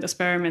basically the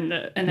sperm and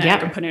the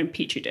egg are put in a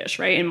petri dish,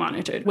 right? And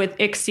monitored. With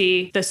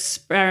ICSI, the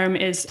sperm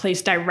is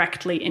placed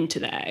directly into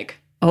the egg.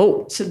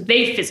 Oh. So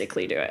they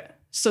physically do it.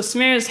 So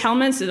smears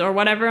helmets or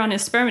whatever on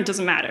his sperm, it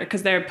doesn't matter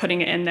because they're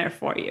putting it in there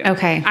for you.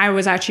 Okay. I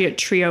was actually at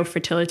Trio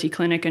Fertility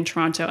Clinic in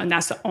Toronto, and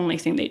that's the only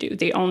thing they do.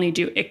 They only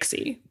do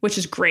ICSI, which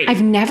is great.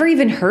 I've never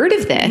even heard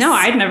of this. No,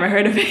 I'd never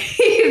heard of it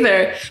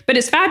either. But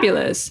it's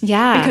fabulous.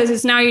 Yeah. Because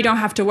it's now you don't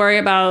have to worry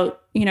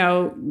about, you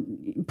know,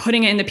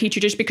 putting it in the petri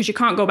dish because you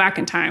can't go back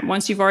in time.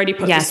 Once you've already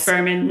put the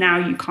sperm in, now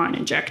you can't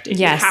inject it.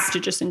 Yes. You have to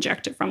just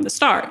inject it from the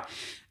start.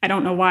 I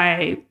don't know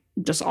why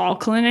just all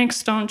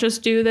clinics don't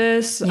just do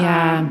this.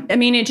 Yeah. I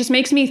mean, it just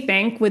makes me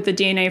think with the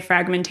DNA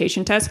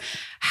fragmentation test,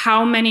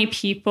 how many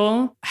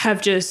people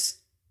have just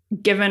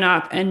given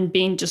up and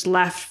being just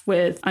left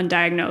with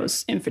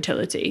undiagnosed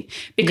infertility.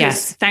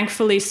 Because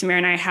thankfully, Samir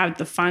and I have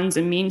the funds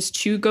and means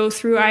to go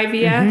through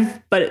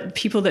IVF, but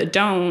people that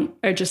don't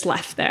are just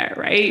left there,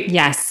 right?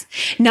 Yes.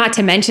 Not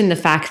to mention the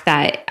fact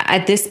that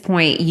at this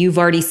point, you've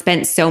already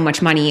spent so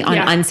much money on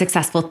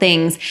unsuccessful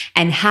things,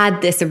 and had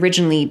this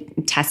originally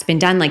test been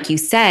done, like you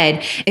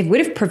said, it would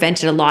have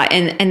prevented a lot.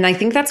 And I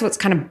think that's what's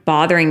kind of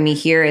bothering me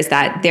here, is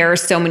that there are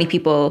so many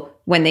people,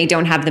 when they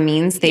don't have the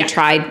means, they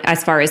tried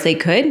as far as they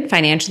could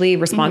financially,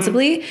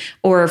 responsibly,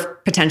 or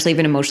potentially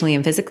even emotionally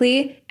and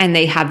physically, and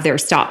they have their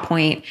stop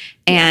point,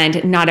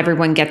 and not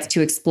everyone gets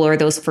to explore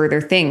those further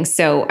things.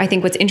 So I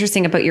think what's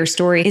interesting about your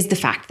story is the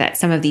fact that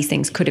some of these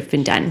things could have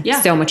been done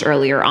so much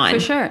earlier on. For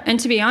sure. And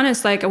to be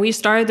honest, like we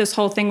started this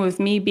whole thing with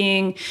me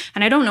being,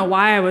 and I don't know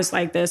why I was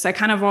like this. I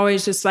kind of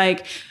always just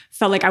like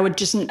felt like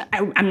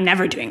I'm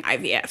never doing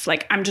IVF.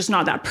 Like I'm just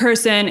not that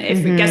person.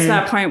 If it gets to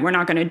that point, we're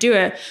not going to do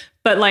it.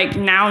 But like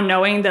now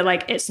knowing that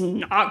like it's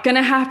not going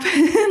to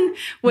happen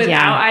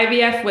without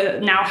IVF,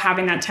 with now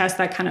having that test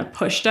that kind of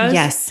pushed us.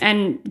 Yes.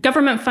 And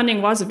government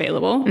funding was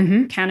available.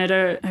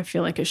 Canada, I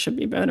feel like it should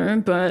be better,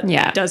 but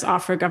it does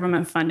offer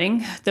government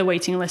funding. The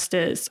waiting list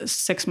is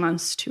 6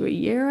 months to a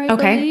year, I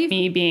believe.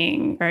 Me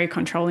being very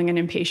controlling and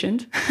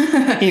impatient.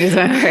 You just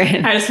went for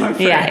it. I just went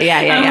for it. Yeah.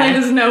 I'm like,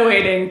 there's no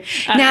waiting.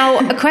 Now,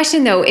 a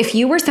question though, if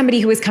you were somebody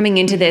who was coming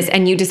into this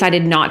and you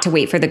decided not to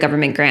wait for the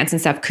government grants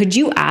and stuff, could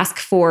you ask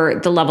for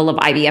the level of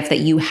IVF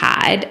that you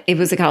had? It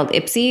was called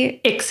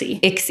IPSI?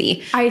 ICSI.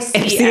 ICSI. ICSI.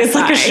 It's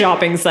like a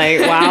shopping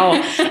site.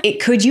 Wow.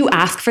 Could you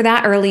ask for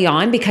that early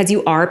on because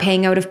you are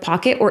paying out of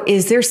pocket, or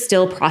is there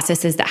still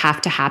processes that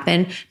have to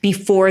happen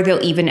before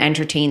they'll even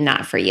entertain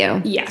that for you?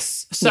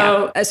 Yes.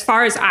 So as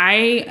far as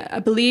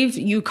I believe,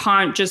 you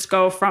can't just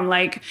go from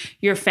like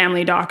your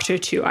family doctor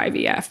to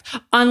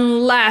IVF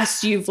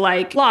unless you've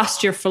like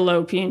lost your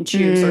fallopian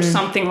tubes or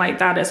something like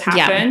that has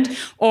happened,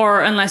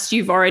 or unless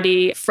you've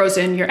already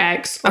frozen your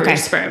eggs or your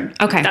sperm.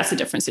 Okay. That's a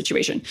different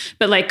situation.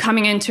 But like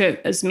coming into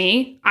it as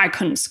me, I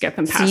couldn't skip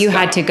and pass. So you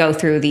had to go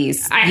through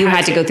these, you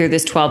had to go through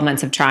this 12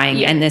 months of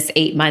trying and this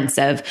 8 months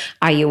of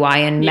IUI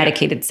and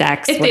medicated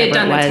sex, if whatever they had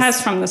done it was. the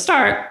test from the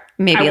start,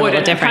 maybe I a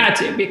little different. Had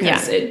to,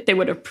 because they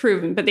would have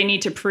proven, but they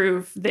need to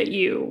prove that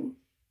you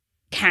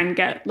can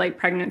get like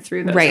pregnant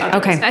through those. Right. others.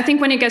 Okay. I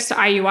think when it gets to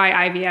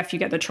IUI, IVF, you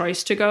get the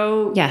choice to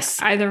go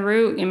either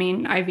route. I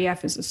mean,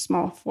 IVF is a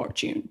small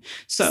fortune.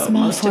 So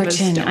most of us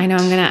don't. I know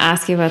I'm going to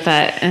ask you about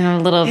that in a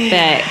little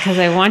bit because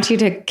I want you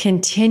to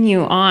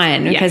continue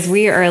on because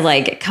we are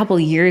like a couple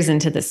years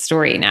into this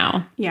story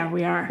now. Yeah,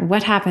 we are.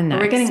 What happened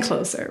next? We're getting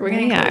closer. We're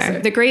getting closer.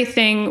 The great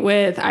thing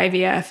with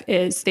IVF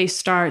is they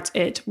start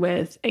it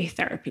with a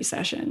therapy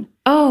session.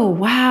 Oh,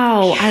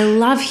 wow. I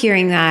love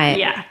hearing that.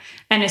 Yeah.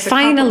 And it's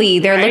finally,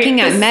 they're looking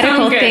at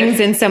medical things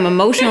and some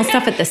emotional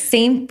stuff at the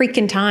same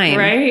freaking time.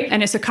 Right.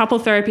 And it's a couple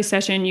therapy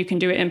session. You can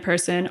do it in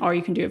person or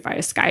you can do it via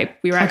Skype.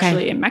 We were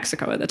actually in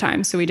Mexico at the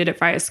time. So we did it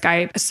via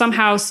Skype.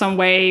 Somehow, some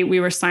way we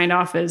were signed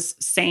off as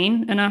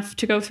sane enough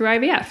to go through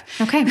IVF.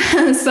 Okay.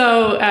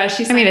 So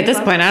I mean, at this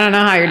point, I don't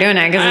know how you're doing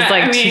it because it's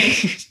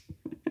like...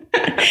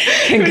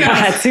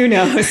 Congrats, who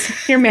knows?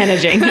 You're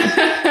managing.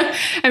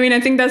 I mean, I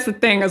think that's the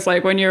thing. It's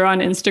like when you're on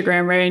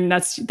Instagram, right? And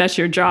that's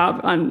your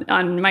job.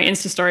 On my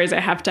Insta stories,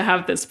 I have to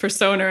have this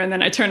persona, and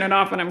then I turn it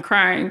off when I'm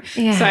crying.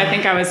 Yeah. So I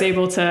think I was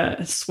able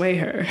to sway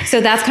her. So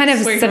that's kind of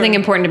something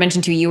important to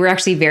mention too. You were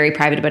actually very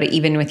private about it,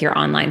 even with your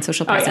online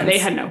social presence. Oh yeah, they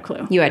had no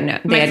clue. You had no.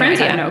 My friends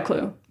had no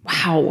clue.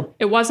 Wow.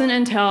 It wasn't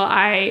until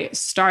I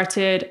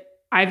started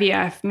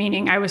IVF,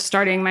 meaning I was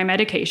starting my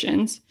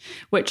medications,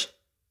 which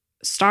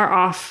start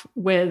off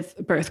with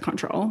birth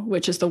control,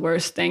 which is the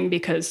worst thing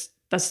because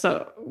that's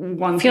the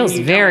one feels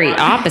thing very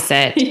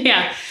opposite.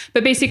 Yeah.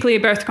 But basically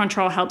birth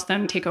control helps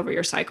them take over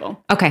your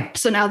cycle. Okay.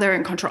 So now they're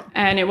in control.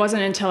 And it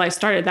wasn't until I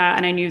started that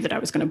and I knew that I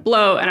was going to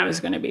blow and I was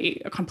going to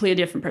be a completely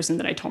different person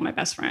that I told my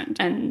best friend.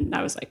 And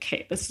I was like,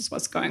 hey, this is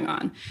what's going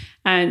on.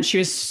 And she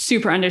was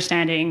super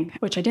understanding,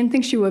 which I didn't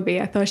think she would be.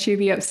 I thought she'd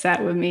be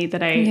upset with me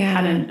that I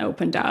hadn't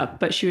opened up,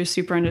 but she was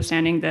super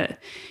understanding that,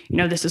 you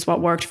know, this is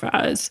what worked for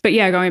us. But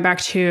yeah, going back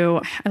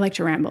to, I like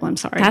to ramble. I'm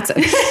sorry.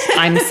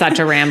 I'm such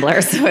a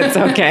rambler, so it's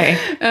okay.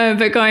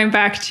 But going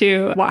back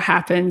to what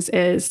happens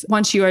is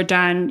once you are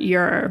done,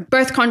 your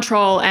birth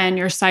control and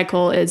your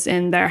cycle is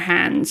in their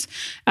hands.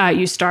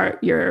 You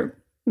start your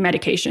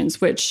medications,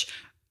 which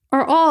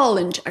are all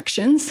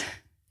injections.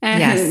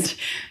 And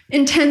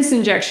intense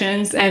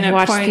injections. And I've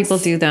watched people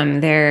do them.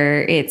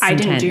 I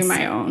didn't do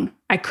my own.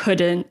 I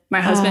couldn't.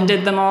 My husband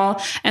did them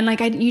all. And like,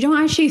 you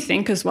don't actually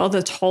think as well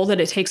the toll that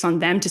it takes on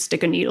them to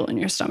stick a needle in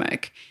your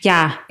stomach.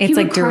 Yeah. It's he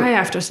like would cry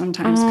after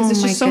sometimes because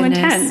it's just so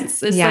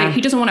intense. It's like,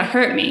 he doesn't want to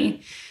hurt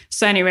me.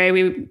 So anyway,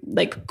 we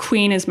like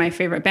Queen is my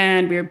favorite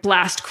band. We would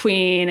blast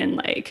Queen and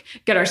like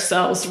get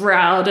ourselves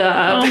riled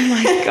up. Oh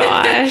my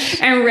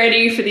gosh. And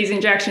ready for these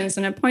injections.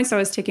 And at points I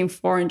was taking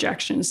 4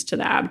 injections to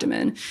the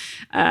abdomen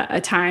a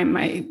time.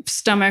 My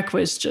stomach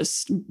was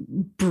just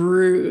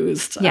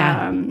bruised.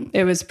 Yeah.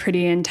 It was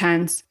pretty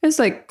intense. It was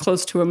like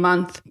close to a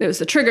month. It was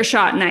the trigger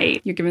shot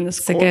night. You're given this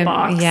gold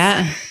box.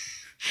 Yeah.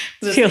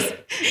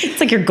 It's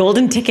like your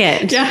golden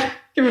ticket. Yeah.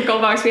 Give her a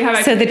gold box.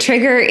 So the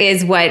trigger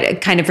is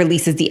what kind of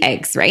releases the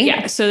eggs, right?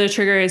 Yeah. So the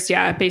trigger is,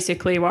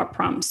 basically what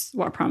prompts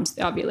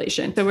the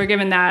ovulation. So we're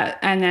given that.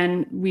 And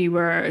then we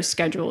were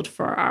scheduled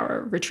for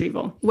our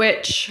retrieval,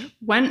 which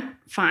went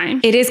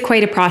fine. It is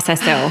quite a process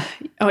though.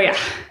 Oh yeah.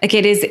 Like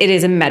it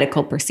is a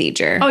medical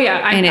procedure. Oh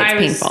yeah. And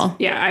it's painful.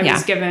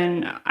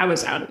 I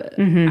was out of it.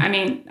 Mm-hmm. I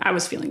mean, I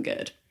was feeling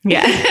good.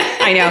 Yeah,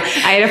 I know.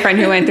 I had a friend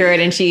who went through it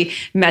and she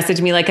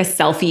messaged me like a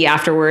selfie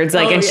afterwards,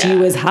 she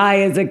was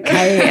high as a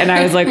kite. And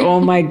I was like, oh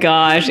my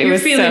gosh, it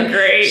was feeling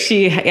great.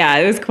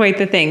 It was quite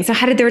the thing. So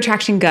how did the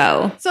retraction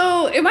go?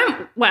 So it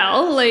went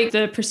well. Like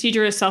the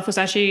procedure itself was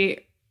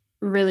actually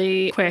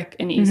really quick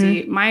and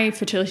easy. Mm-hmm. My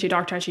fertility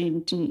doctor actually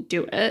didn't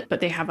do it, but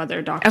they have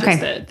other doctors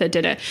that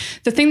did it.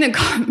 The thing that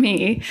got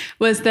me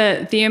was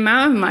that the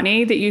amount of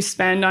money that you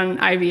spend on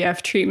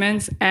IVF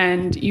treatments,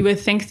 and you would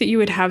think that you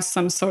would have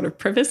some sort of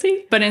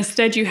privacy, but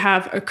instead you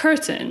have a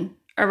curtain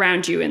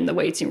around you in the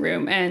waiting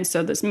room. And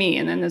so there's me,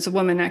 and then there's a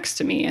woman next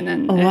to me, and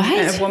then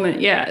and a woman.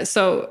 Yeah.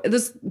 So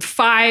there's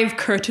 5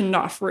 curtained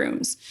off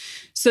rooms.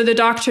 So the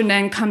doctor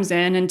then comes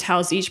in and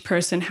tells each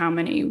person how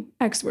many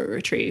eggs were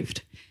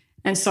retrieved.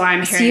 And so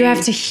I'm hearing... So you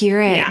have to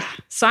hear it. Yeah.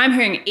 So I'm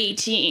hearing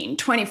 18,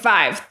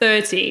 25,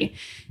 30.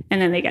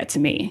 And then they get to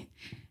me.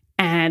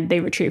 And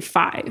they retrieve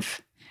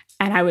 5.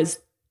 And I was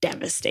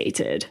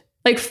devastated.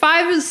 Like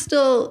 5 is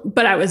still...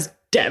 But I was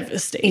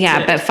devastated.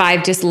 Yeah, but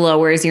 5 just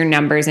lowers your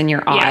numbers and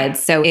your odds. Yeah.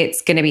 So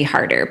it's going to be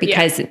harder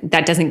because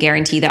that doesn't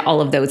guarantee that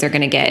all of those are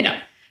going to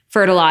get...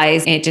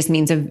 fertilized. It just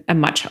means a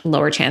much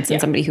lower chance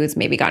than somebody who's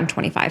maybe gotten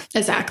 25.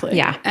 Exactly.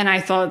 Yeah. And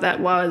I thought that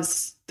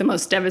was the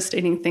most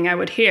devastating thing I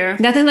would hear.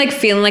 Nothing like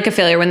feeling like a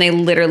failure when they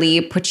literally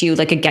put you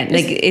like against,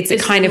 like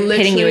it's kind of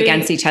pitting you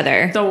against each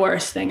other. The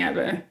worst thing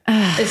ever.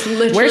 It's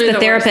literally where's the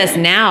therapist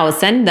now?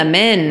 Send them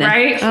in.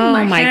 Right?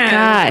 Oh my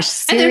gosh.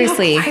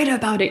 Seriously. And they're not quiet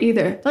about it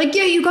either. Like,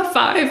 yeah, you got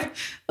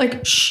 5.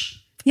 Like, shh.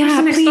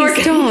 Yeah,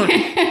 please don't.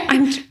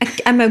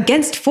 I'm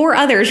against 4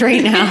 others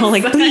right now.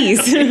 Like,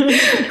 please.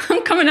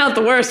 I'm coming out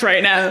the worst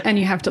right now. And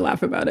you have to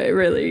laugh about it,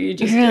 really. You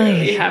just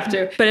you have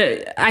to.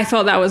 But I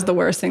thought that was the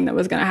worst thing that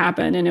was going to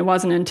happen. And it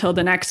wasn't until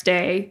the next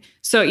day.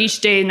 So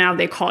each day now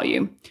they call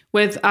you.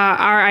 With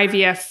our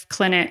IVF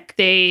clinic,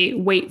 they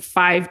wait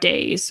 5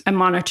 days and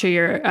monitor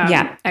your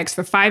eggs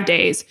for 5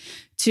 days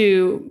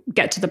to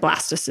get to the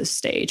blastocyst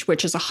stage,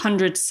 which is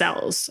 100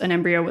 cells, an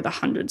embryo with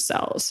 100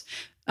 cells.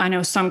 I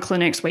know some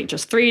clinics wait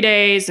just 3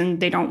 days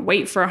and they don't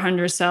wait for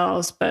 100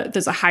 cells, but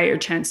there's a higher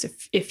chance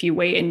if you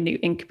wait and you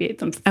incubate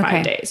them for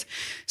 5 days.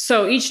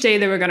 So each day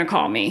they were going to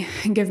call me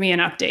and give me an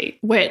update,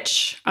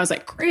 which I was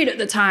like, great at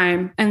the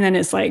time. And then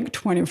it's like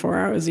 24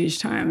 hours each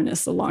time. And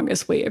it's the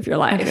longest wait of your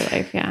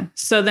life. Yeah.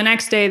 So the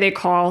next day they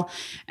call,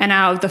 and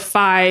out of the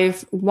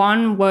 5,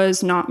 1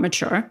 was not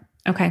mature.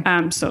 Okay.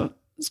 So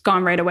it's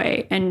gone right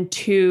away. And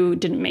 2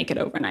 didn't make it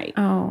overnight.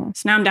 Oh.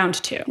 So now I'm down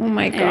to 2. Oh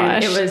my gosh.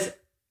 And it was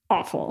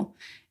awful.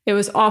 It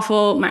was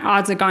awful. My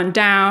odds have gone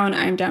down.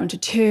 I'm down to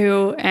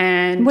 2.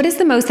 And what is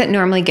the most that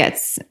normally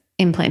gets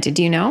implanted?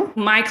 Do you know?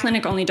 My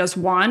clinic only does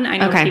 1. I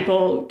know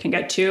people can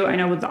get 2. I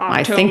know with the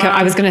Octomom.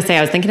 I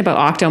was thinking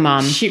about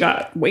Octomom. She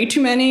got way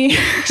too many.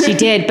 She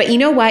did. But you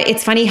know what?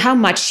 It's funny how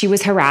much she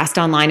was harassed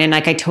online. And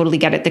like, I totally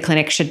get it. The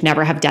clinic should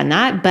never have done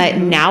that. But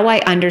now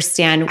I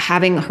understand,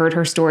 having heard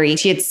her story.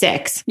 She had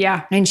 6.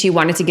 Yeah. And she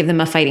wanted to give them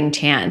a fighting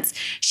chance.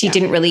 She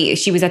didn't really,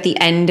 she was at the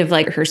end of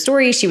like her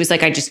story. She was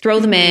like, I just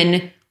throw them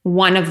in.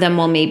 One of them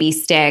will maybe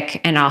stick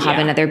and I'll have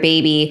another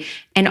baby.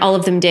 And all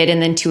of them did.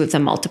 And then 2 of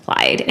them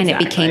multiplied and it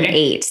became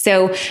 8.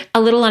 So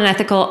a little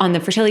unethical on the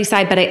fertility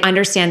side, but I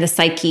understand the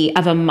psyche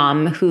of a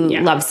mom who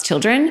loves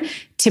children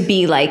to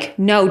be like,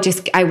 no,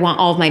 just I want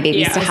all of my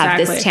babies to have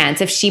this chance.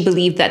 If she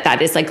believed that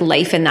that is like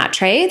life in that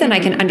tray, then I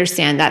can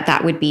understand that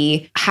that would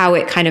be how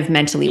it kind of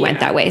mentally went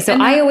that way. So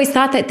I always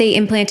thought that they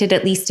implanted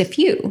at least a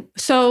few.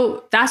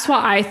 So that's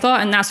what I thought,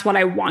 and that's what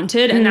I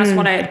wanted, and that's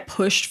what I had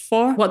pushed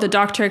for. What the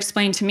doctor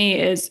explained to me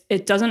is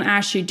it doesn't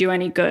actually do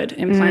any good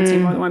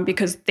implanting more than one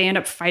because they end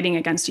up fighting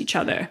against each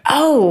other.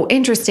 Oh,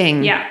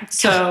 interesting. Yeah.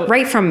 So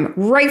right from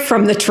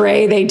the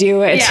tray, they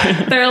do it.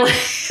 Yeah, they're like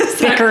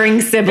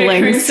bickering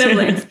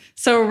siblings.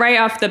 So right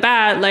off the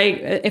bat, like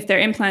if they're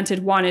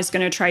implanted, one is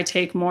going to try to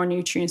take more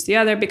nutrients than the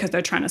other because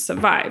they're trying to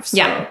survive.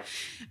 So,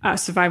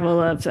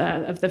 survival of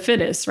the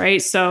fittest, right?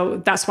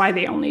 So that's why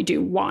they only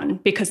do one,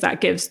 because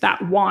that gives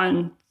that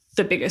one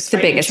the biggest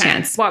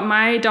chance. What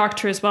my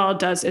doctor as well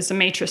does is a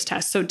matrix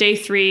test. So day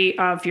 3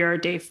 of your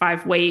day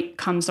 5 weight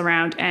comes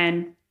around,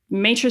 and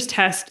matrix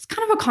test is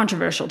kind of a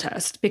controversial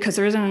test because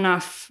there isn't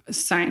enough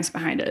science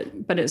behind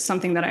it, but it's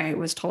something that I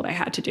was told I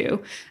had to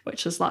do,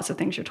 which is lots of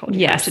things you're told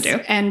you have to do.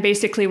 And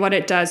basically what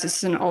it does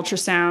is an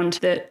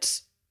ultrasound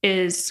that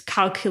is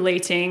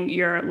calculating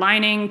your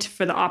lining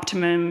for the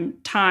optimum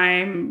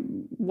time,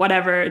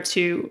 whatever,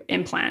 to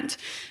implant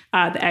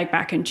the egg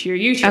back into your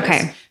uterus.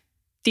 Okay.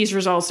 These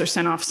results are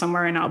sent off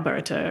somewhere in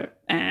Alberta,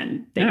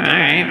 and they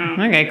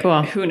okay,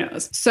 cool. Who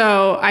knows?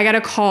 So I got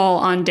a call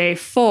on day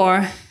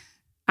 4,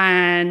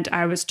 and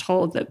I was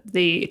told that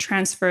the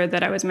transfer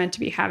that I was meant to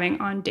be having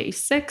on day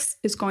 6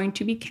 is going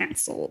to be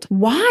canceled.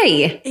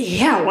 Why?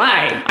 Yeah,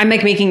 why? I'm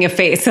like making a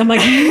face. I'm like,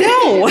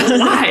 no.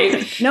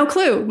 Why? No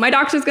clue. My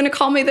doctor's going to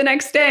call me the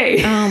next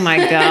day. Oh my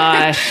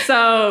gosh.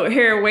 So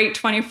here, wait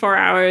 24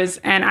 hours,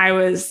 and I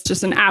was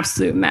just an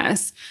absolute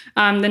mess.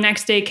 The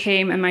next day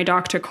came and my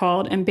doctor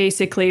called, and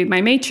basically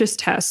my matrix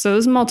test, so it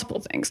was multiple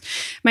things.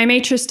 My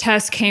matrix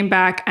test came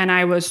back and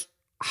I was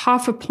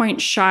half a point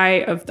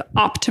shy of the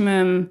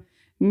optimum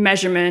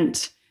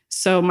measurement.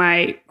 So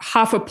my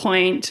half a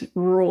point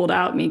ruled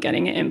out me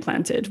getting it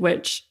implanted,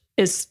 which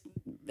is,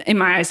 in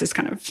my eyes, is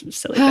kind of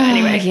silly. But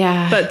anyway,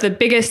 But the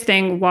biggest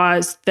thing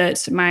was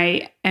that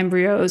my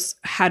embryos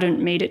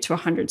hadn't made it to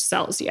 100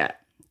 cells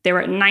yet. They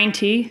were at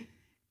 90,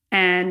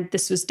 and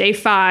this was day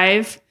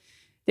 5.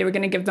 They were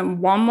going to give them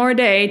one more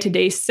day to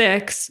day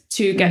 6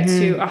 to get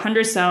to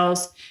 100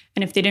 cells.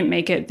 And if they didn't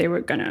make it, they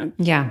were going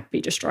to be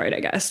destroyed, I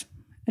guess.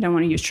 I don't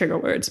want to use trigger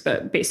words,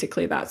 but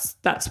basically that's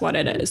what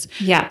it is.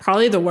 Yeah.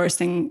 Probably the worst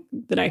thing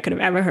that I could have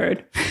ever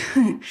heard.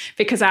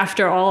 Because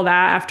after all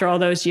that, after all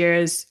those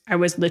years, I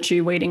was literally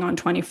waiting on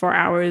 24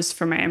 hours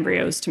for my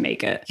embryos to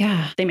make it.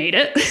 Yeah. They made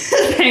it.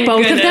 Thank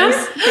both goodness.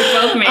 of them? They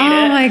both made it.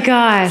 Oh my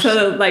gosh.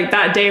 So like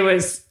that day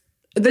was...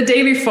 The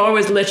day before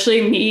was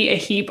literally me, a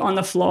heap on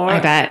the floor. I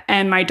bet.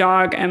 And my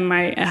dog and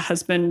my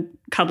husband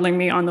cuddling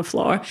me on the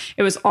floor.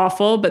 It was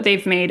awful, but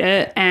they've made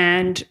it.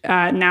 And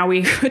now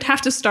we would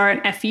have to start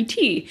an FET,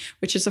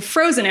 which is a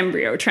frozen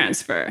embryo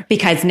transfer.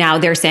 Because now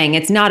they're saying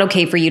it's not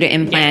okay for you to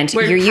implant.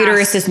 Your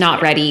uterus is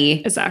not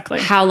ready. Exactly.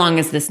 How long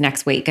is this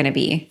next wait going to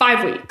be?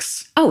 5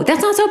 weeks. Oh,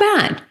 that's not so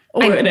bad.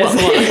 Oh, it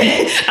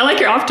is. I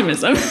like your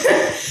optimism.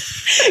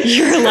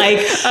 You're like,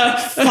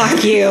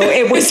 fuck you.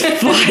 It was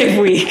 5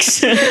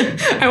 weeks.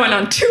 I went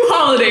on 2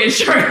 holidays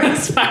during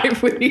those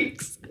 5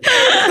 weeks.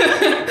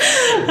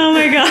 Oh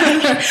my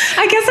gosh.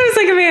 I guess I was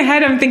like in my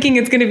head, I'm thinking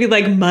it's going to be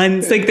like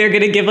months. Like they're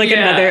going to give like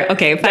another,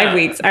 5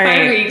 weeks. All right.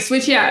 5 weeks,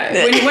 which when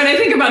I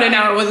think about it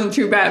now, it wasn't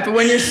too bad. But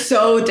when you're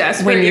so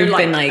desperate, when you're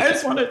like, I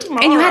just want it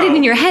tomorrow. And you had it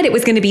in your head, it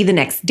was going to be the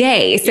next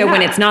day. So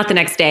when it's not the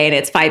next day and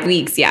it's 5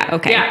 weeks,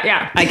 okay.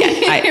 Yeah. I get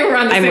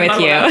I'm with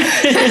you.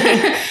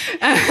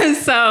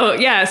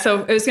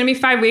 So it was going to be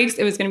 5 weeks.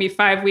 It was going to be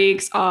 5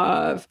 weeks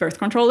of birth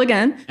control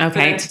again.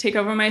 Okay. To take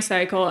over my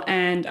cycle,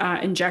 and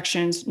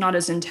injections, not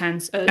as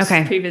intense as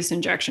previous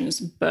injections,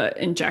 but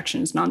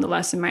injections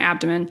nonetheless in my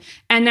abdomen.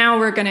 And now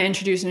we're going to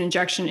introduce an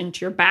injection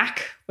into your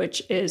back,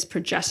 which is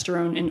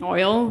progesterone in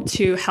oil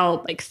to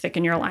help like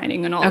thicken your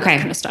lining and all that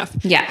kind of stuff.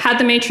 Yeah. Had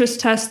the matrix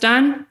test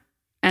done,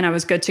 and I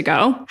was good to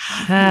go.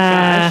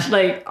 Gosh,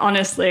 like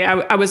honestly,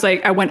 I was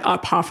like, I went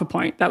up half a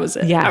point. That was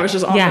it. Yeah. I was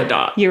just off the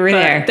dot. You were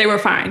there. They were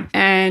fine.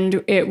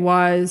 And it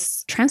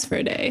was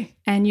transfer day.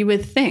 And you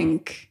would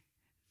think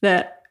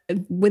that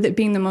with it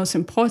being the most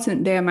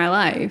important day of my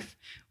life,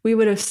 we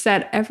would have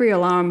set every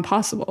alarm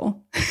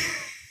possible.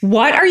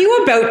 What are you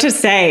about to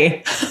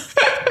say?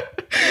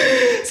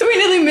 So we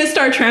nearly missed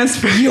our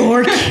transfer.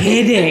 You're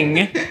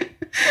kidding.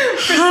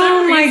 For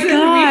some reason,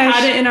 we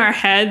had it in our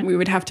head. We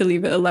would have to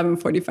leave at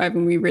 11:45,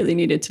 and we really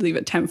needed to leave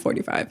at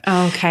 10:45.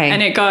 Okay.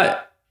 And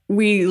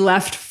we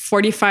left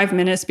 45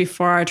 minutes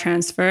before our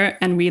transfer,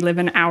 and we live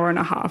an hour and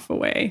a half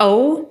away.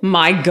 Oh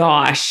my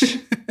gosh.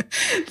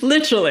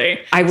 Literally.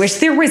 I wish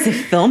there was a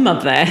film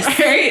of this.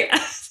 Right?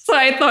 So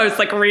I thought it was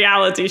like a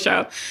reality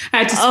show. I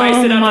had to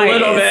spice it up a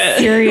little bit.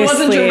 Seriously. It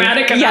wasn't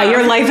dramatic enough. Yeah,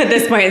 your life at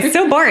this point is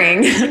so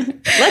boring.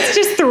 Let's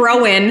just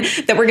throw in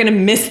that we're going to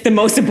miss the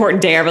most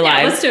important day of our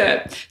lives. Let's do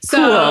it. So,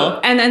 cool.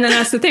 And then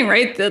that's the thing,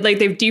 right? Like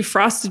they've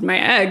defrosted my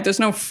egg. There's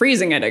no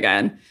freezing it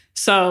again.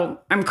 So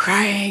I'm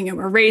crying and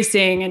we're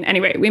racing. And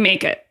anyway, we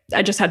make it.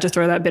 I just had to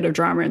throw that bit of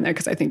drama in there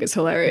because I think it's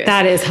hilarious.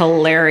 That is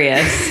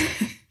hilarious.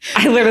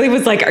 I literally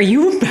was like, are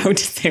you about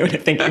to say what I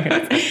think you're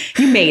going to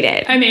say? You made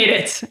it. I made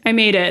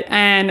it.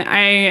 And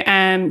I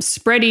am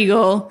spread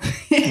eagle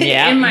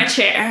in my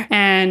chair.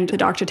 And the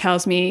doctor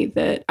tells me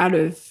that out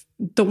of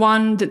the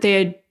one that they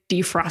had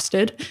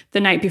defrosted the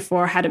night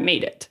before hadn't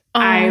made it.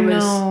 I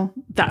was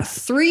that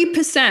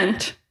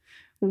 3%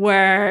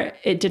 where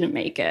it didn't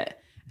make it.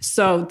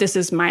 So this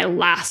is my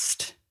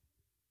last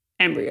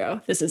embryo.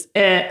 This is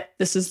it.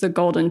 This is the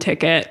golden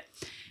ticket.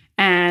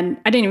 And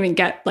I didn't even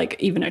get like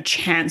even a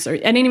chance, or I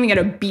didn't even get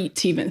a beat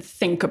to even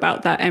think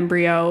about that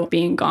embryo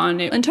being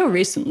gone until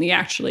recently,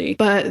 actually.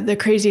 But the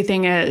crazy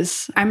thing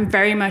is, I'm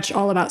very much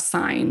all about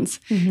signs.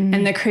 Mm-hmm.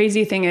 And the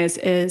crazy thing is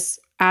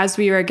as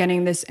we were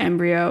getting this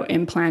embryo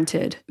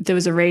implanted, there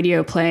was a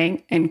radio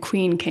playing and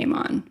Queen came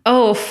on.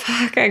 Oh,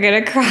 fuck, I'm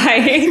gonna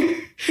cry.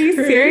 Are you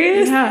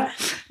serious? Yeah.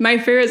 My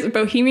favorite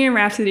Bohemian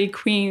Rhapsody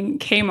Queen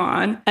came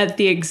on at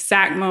the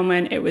exact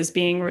moment it was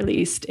being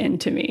released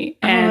into me.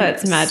 And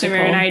that's magical.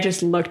 Samir and I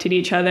just looked at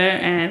each other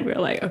and we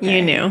were like, okay,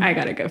 you knew. I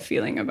got a good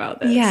feeling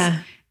about this. Yeah.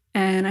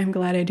 And I'm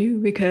glad I do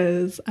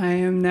because I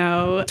am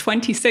now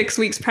 26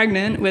 weeks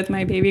pregnant with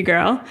my baby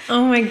girl.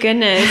 Oh my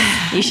goodness.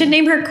 You should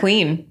name her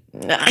Queen.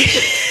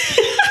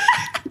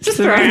 Just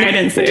throwing it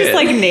in. Just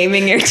like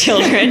naming your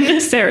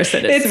children. Sarah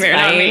said it. It's Samir,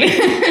 fine. not me.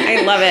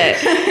 I love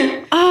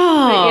it.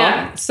 Oh.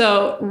 Yeah.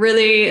 So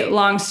really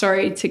long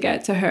story to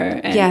get to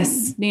her. And,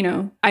 yes. You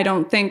know, I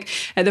don't think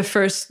at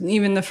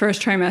even the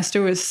first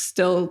trimester was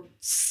still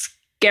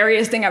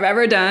scariest thing I've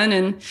ever done.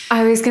 And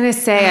I was going to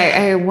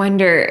say, I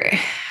wonder,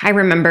 I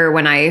remember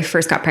when I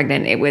first got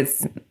pregnant, it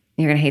was,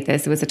 you're going to hate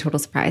this. It was a total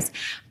surprise,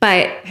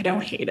 but I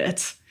don't hate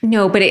it.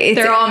 No, but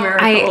they're all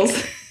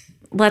miracles.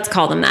 Let's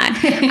call them that.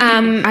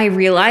 I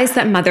realized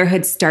that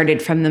motherhood started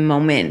from the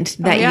moment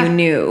that you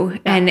knew. Yeah.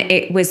 And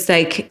it was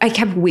like, I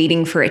kept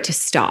waiting for it to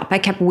stop. I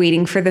kept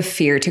waiting for the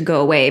fear to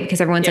go away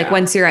because everyone's like,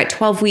 once you're at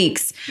 12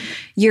 weeks,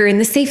 you're in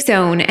the safe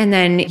zone. And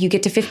then you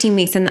get to 15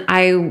 weeks. And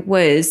I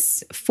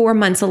was 4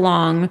 months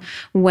along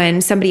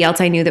when somebody else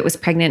I knew that was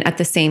pregnant at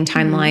the same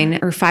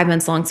timeline, or 5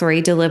 months along,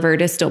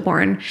 delivered a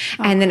stillborn.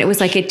 And then it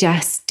was like, it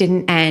just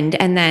didn't end.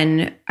 And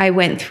then I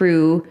went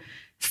through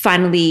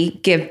finally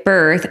give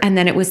birth. And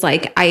then it was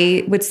like,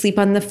 I would sleep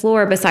on the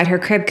floor beside her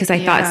crib because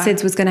I thought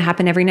SIDS was going to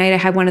happen every night. I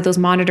had one of those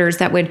monitors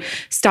that would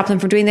stop them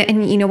from doing that.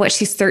 And you know what?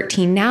 She's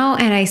 13 now.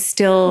 And I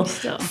still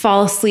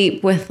fall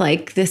asleep with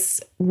like this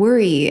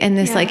worry and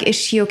this like, is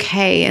she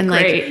okay? And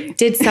like,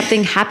 did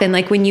something happen?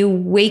 Like when you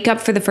wake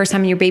up for the first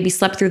time and your baby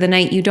slept through the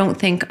night, you don't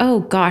think, oh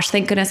gosh,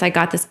 thank goodness I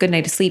got this good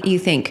night of sleep. You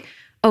think,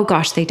 oh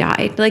gosh, they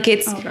died. Like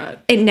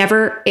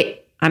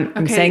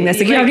I'm saying this.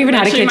 Like, you haven't even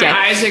had a kid yet.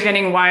 My eyes are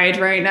getting wide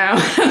right now.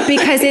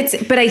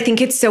 But I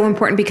think it's so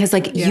important because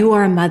like you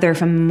are a mother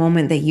from the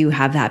moment that you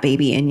have that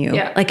baby in you.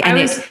 Yeah. Like,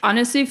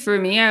 honestly, for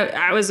me,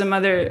 I was a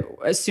mother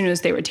as soon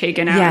as they were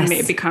taken out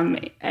and become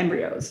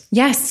embryos.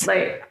 Yes.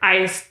 Like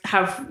I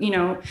have,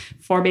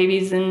 4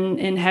 babies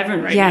in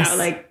heaven right now.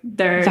 Like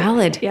they're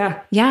valid.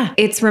 Yeah. Yeah.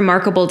 It's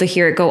remarkable to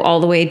hear it go all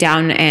the way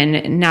down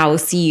and now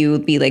see you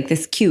be like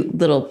this cute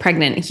little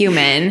pregnant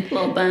human.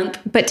 Little bump.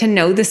 But to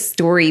know the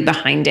story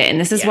behind it. And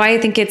this is why I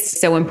think it's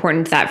so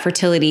important that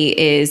fertility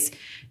is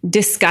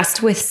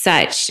discussed with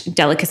such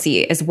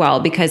delicacy as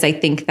well, because I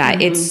think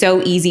that it's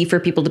so easy for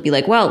people to be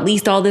like, well, at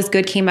least all this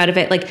good came out of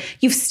it. Like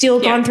you've still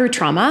gone through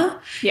trauma.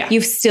 Yeah.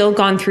 You've still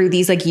gone through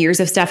these like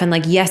years of stuff. And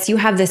like, yes, you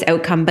have this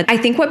outcome. But I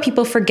think what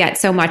people forget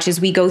so much is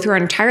we go through our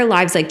entire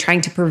lives, like trying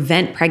to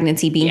prevent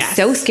pregnancy, being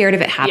so scared of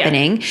it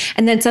happening.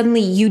 And then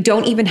suddenly you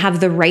don't even have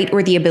the right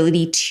or the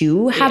ability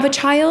to have a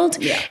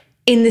child. Yeah.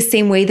 In the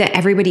same way that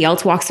everybody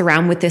else walks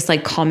around with this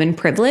like common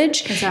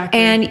privilege. Exactly.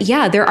 And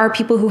there are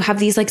people who have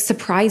these like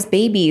surprise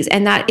babies,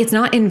 and that it's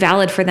not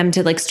invalid for them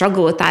to like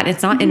struggle with that.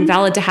 It's not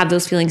invalid to have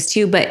those feelings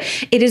too, but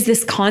it is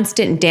this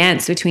constant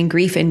dance between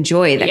grief and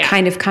joy that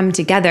kind of come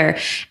together.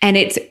 And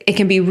it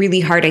can be really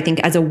hard, I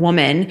think, as a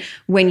woman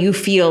when you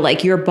feel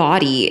like your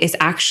body is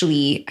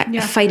actually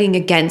fighting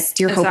against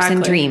your hopes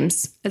and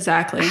dreams.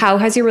 Exactly. How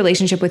has your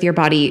relationship with your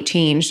body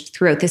changed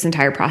throughout this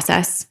entire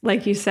process?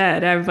 Like you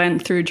said, I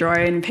went through joy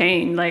and pain.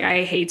 Like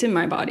I hated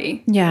my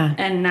body. Yeah.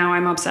 And now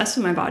I'm obsessed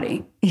with my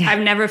body. Yeah. I've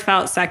never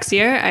felt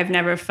sexier. I've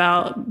never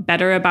felt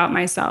better about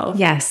myself.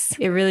 Yes.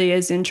 It really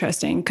is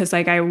interesting because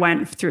like I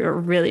went through a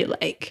really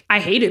I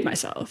hated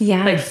myself.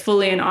 Yeah. Like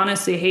fully and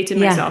honestly hated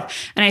myself.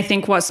 And I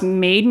think what's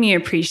made me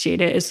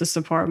appreciate it is the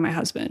support of my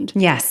husband.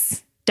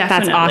 Yes.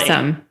 Definitely. That's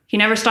awesome. He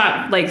never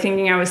stopped like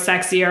thinking I was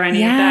sexy or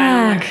any of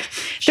that. Like,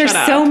 there's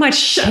so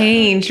much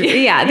change.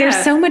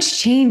 There's so much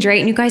change, right?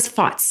 And you guys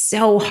fought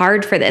so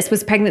hard for this.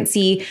 Was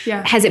pregnancy,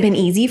 has it been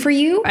easy for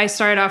you? I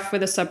started off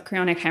with a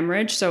subchorionic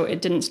hemorrhage, so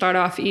it didn't start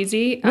off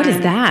easy. What is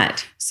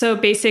that? So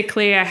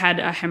basically I had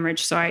a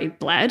hemorrhage, so I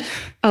bled.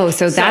 Oh,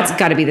 so that's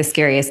got to be the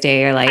scariest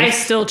day of your life. I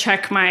still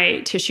check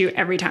my tissue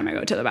every time I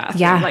go to the bathroom.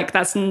 Yeah. Like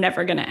that's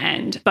never going to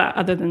end. But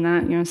other than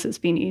that, it's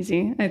been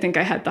easy. I think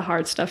I had the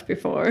hard stuff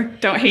before.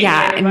 Don't hate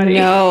anybody.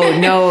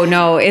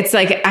 No. It's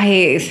like,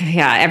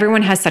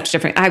 everyone has such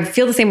different, I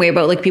feel the same way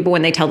about like people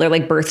when they tell their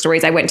like birth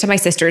stories. I went to my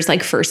sister's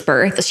like first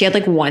birth. She had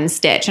like one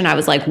stitch and I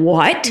was like,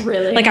 what?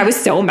 Really? Like I was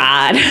so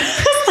mad.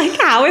 Like,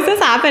 how is this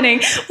happening?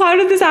 How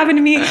did this happen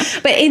to me?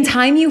 But in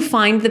time you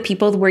find the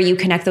people where you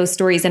connect those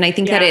stories. And I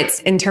think that it's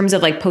in terms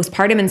of like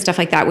postpartum and stuff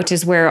like that, which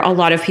is where a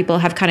lot of people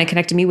have kind of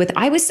connected me with.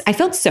 I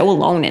felt so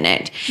alone in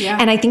it. Yeah.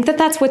 And I think that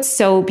that's what's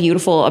so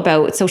beautiful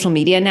about social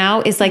media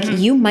now is like,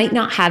 you might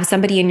not have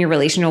somebody in your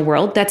relational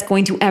world that's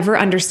going to ever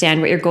understand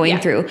what you're going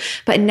through.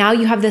 But now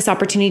you have this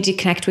opportunity to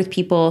connect with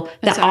people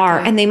that are,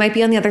 and they might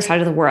be on the other side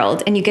of the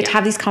world. And you get to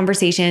have these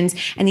conversations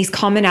and these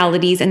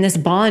commonalities and this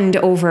bond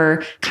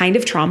over kind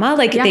of trauma.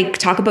 Like they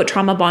talk about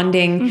trauma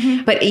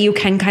bonding, but you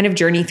can kind of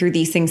journey through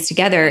these things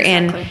together.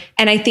 And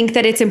I think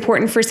that it's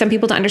important for some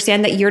people to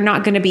understand that you're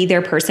not going to be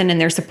their person and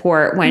their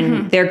support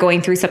when they're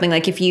going through something.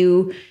 Like if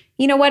you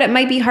know what, it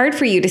might be hard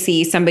for you to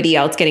see somebody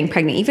else getting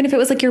pregnant, even if it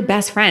was like your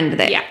best friend,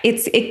 that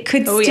it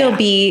could still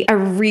be a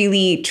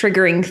really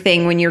triggering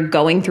thing when you're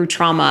going through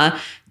trauma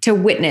to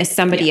witness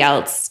somebody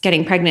else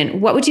getting pregnant.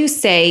 What would you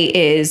say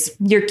is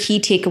your key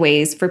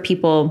takeaways for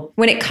people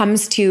when it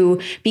comes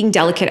to being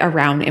delicate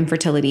around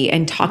infertility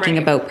and talking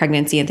about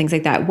pregnancy and things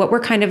like that? What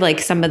were kind of like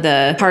some of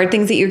the hard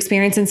things that you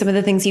experienced and some of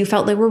the things you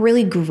felt that were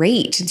really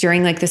great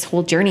during like this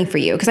whole journey for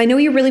you? Because I know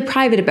you're really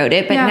private about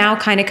it, but now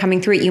kind of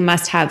coming through it, you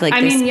must have like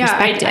this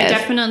perspective. I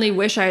definitely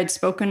wish I had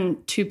spoken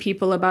to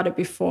people about it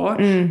before.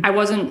 I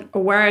wasn't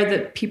aware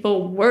that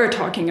people were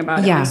talking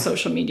about it on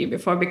social media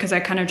before because I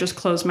kind of just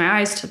closed my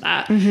eyes to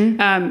that.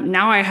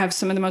 Now I have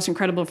some of the most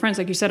incredible friends,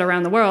 like you said,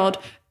 around the world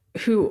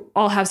who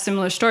all have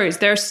similar stories.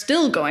 They're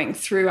still going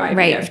through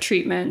IVF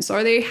treatments,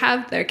 or they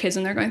have their kids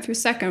and they're going through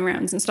second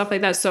rounds and stuff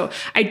like that. So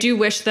I do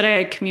wish that I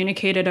had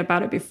communicated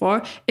about it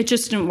before. It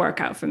just didn't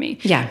work out for me.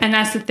 Yeah. And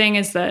that's the thing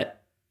is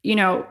that,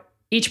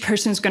 each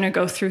person's going to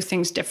go through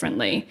things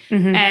differently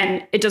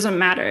and it doesn't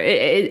matter.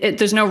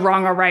 There's no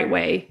wrong or right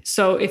way.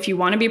 So if you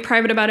want to be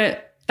private about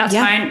it, that's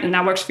fine. And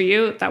that works for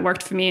you. That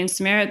worked for me and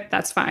Samir.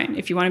 That's fine.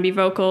 If you want to be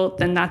vocal,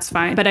 then that's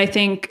fine. But I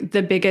think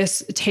the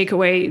biggest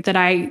takeaway that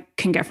I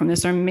can get from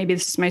this, or maybe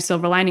this is my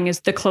silver lining, is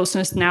the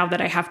closeness now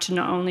that I have to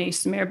not only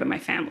Samir, but my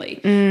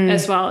family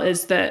as well,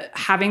 is that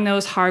having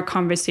those hard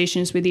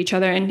conversations with each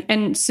other. And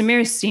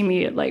Samir see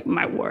me at like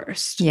my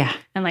worst. Yeah.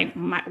 And like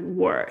my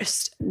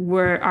worst,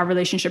 where our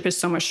relationship is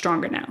so much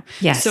stronger now.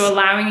 Yes. So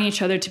allowing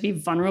each other to be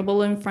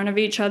vulnerable in front of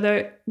each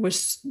other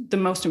was the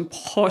most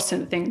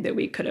important thing that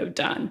we could have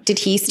done. Did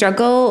he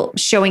struggle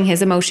showing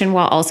his emotion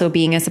while also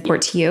being a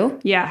support to you?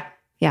 Yeah.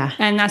 Yeah.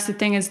 And that's the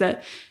thing, is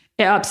that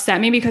it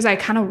upset me because I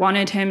kind of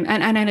wanted him,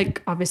 and I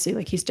like, obviously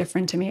like he's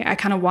different to me. I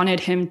kind of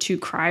wanted him to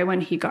cry when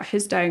he got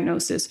his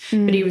diagnosis,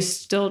 but he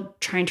was still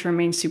trying to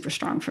remain super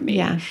strong for me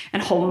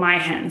and hold my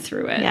hand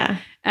through it. Yeah.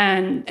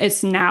 And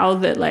it's now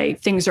that like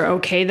things are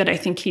okay that I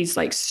think he's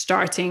like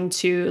starting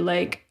to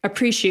like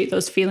appreciate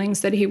those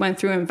feelings that he went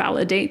through and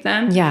validate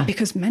them. Yeah.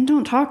 Because men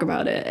don't talk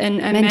about it, and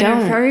men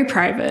are very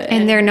private.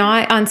 And they're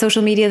not on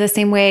social media the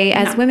same way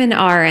as women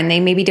are, and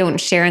they maybe don't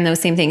share in those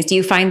same things. Do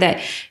you find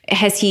that,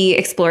 has he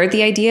explored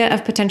the idea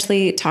of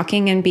potentially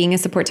talking and being a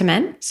support to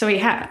men? So he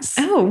has.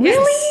 Oh, really?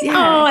 Yes. Yeah.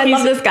 Oh, I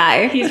love this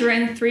guy. He's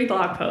written 3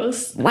 blog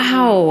posts.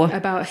 Wow.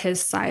 About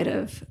his side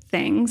of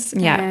things.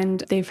 Yeah.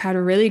 And they've had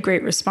a really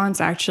great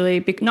response,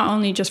 actually, not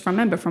only just from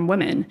men, but from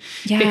women.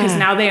 Yeah. Because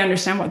now they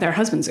understand what their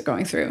husbands are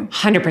going through.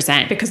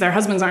 100%. Because their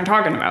husbands aren't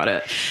talking about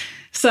it.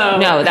 So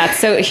no, that's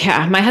so,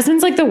 yeah. My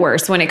husband's like the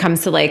worst when it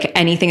comes to like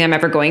anything I'm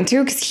ever going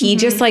through. Cause he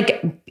just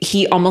like,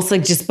 he almost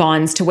like just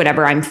bonds to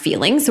whatever I'm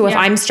feeling. So if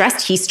I'm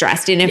stressed, he's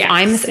stressed. And if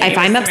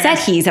I'm upset,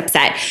 he's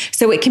upset.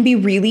 So it can be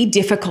really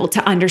difficult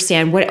to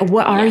understand what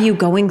are you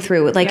going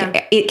through?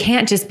 Like it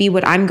can't just be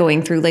what I'm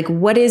going through. Like,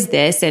 what is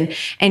this?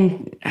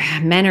 And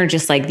men are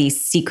just like these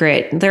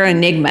secret, they're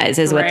enigmas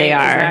is what they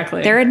are.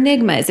 Exactly. They're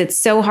enigmas. It's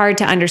so hard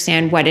to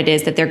understand what it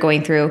is that they're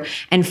going through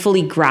and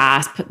fully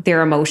grasp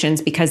their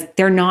emotions because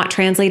they're not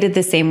translated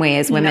the same way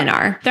as women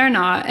are. They're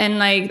not. And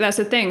like, that's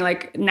the thing,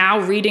 like now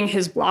reading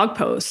his blog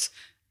posts,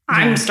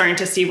 I'm starting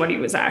to see what he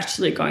was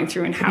actually going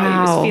through and how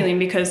he was feeling,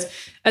 because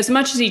as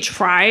much as he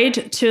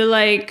tried to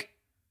like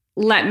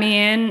let me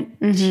in,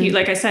 he,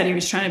 like I said, he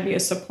was trying to be a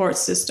support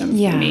system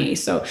for me.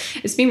 So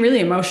it's been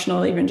really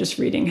emotional, even just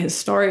reading his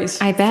stories.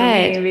 I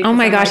bet. Oh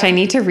my gosh, I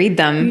need to read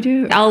them. You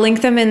do. I'll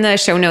link them in the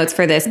show notes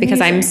for this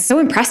because I'm so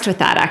impressed with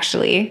that,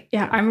 actually.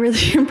 Yeah, I'm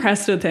really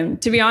impressed with him.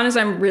 To be honest,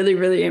 I'm really,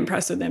 really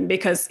impressed with him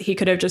because he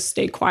could have just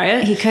stayed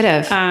quiet. He could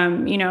have.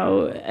 You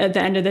know, at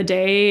the end of the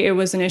day, it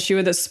was an issue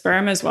with the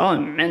sperm as well.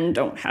 And men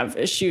don't have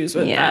issues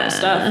with that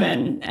stuff,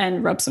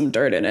 and rub some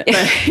dirt in it.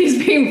 But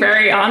he's being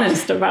very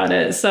honest about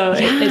it. So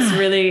it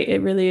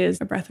really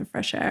is a breath of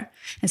fresh air.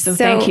 And so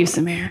thank you,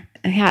 Samir.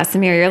 Yeah,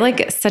 Samir, you're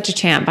like such a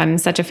champ. I'm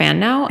such a fan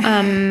now.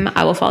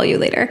 I will follow you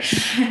later.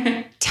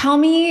 Tell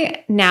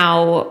me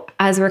now,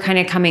 as we're kind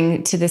of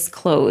coming to this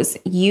close,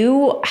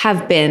 you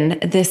have been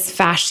this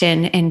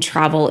fashion and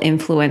travel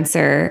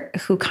influencer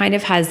who kind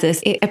of has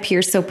this, it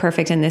appears so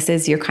perfect, and this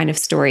is your kind of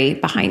story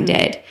behind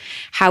it.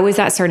 How is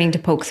that starting to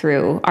poke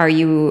through? Are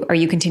you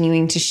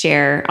continuing to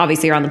share?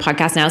 Obviously you're on the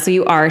podcast now, so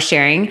you are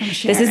sharing.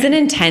 This is an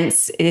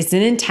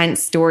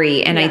intense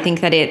story. And I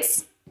think that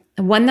it's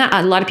one that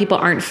a lot of people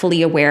aren't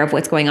fully aware of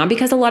what's going on,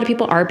 because a lot of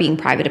people are being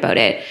private about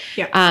it.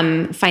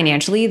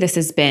 Financially, this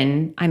has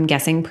been, I'm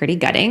guessing, pretty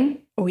gutting.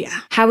 Oh,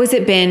 yeah. How has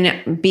it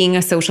been being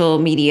a social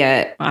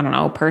media, I don't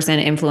know, person,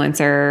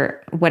 influencer,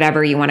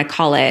 whatever you want to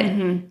call it?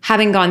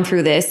 Having gone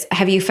through this,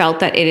 have you felt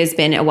that it has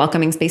been a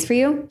welcoming space for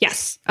you?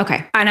 Yes.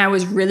 Okay. And I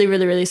was really,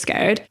 really, really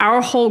scared.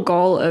 Our whole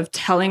goal of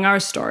telling our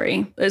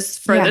story is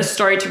for this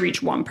story to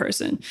reach one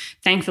person.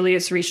 Thankfully,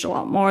 it's reached a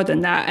lot more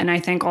than that. And I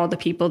thank all the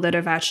people that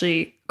have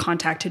actually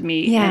contacted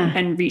me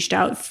and reached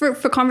out for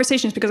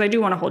conversations, because I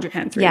do want to hold your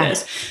hand through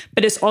this.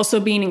 But it's also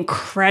been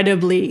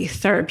incredibly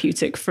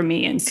therapeutic for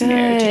me and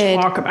Samir to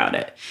talk about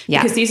it.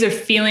 Because these are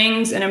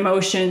feelings and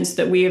emotions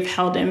that we have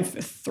held in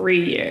for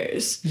 3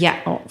 years.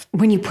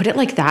 When you put it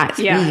like that,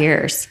 3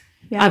 years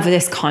of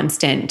this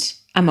constant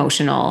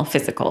emotional,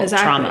 physical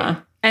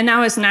trauma. And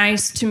now it's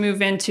nice to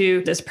move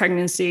into this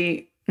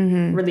pregnancy,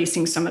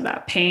 releasing some of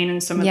that pain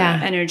and some of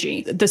that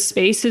energy. The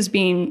space has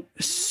been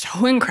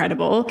so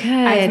incredible.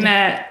 I've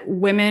met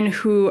women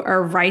who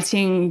are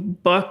writing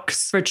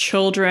books for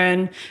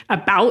children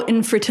about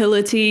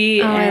infertility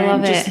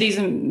and just these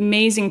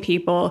amazing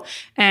people.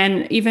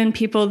 And even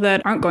people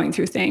that aren't going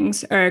through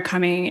things are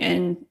coming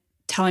and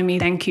telling me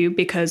thank you,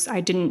 because I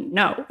didn't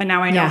know. And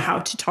now I know how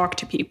to talk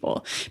to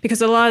people.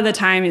 Because a lot of the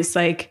time it's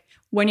like,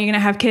 when are you going to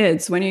have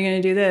kids? When are you going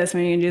to do this?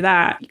 When are you going to do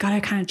that? You got to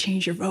kind of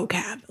change your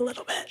vocab a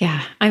little bit.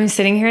 Yeah. I'm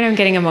sitting here and I'm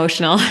getting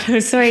emotional. I'm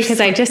sorry,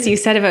 because you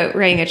said about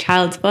writing a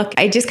child's book.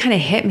 It just kind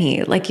of hit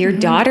me. Like, your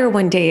daughter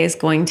one day is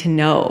going to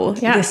know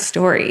this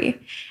story,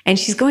 and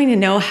she's going to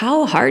know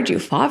how hard you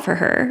fought for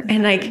her.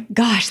 And like,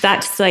 gosh,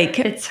 that's like,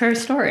 it's her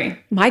story.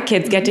 My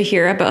kids get to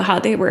hear about how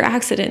they were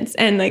accidents,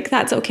 and like,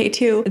 that's okay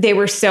too. They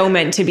were so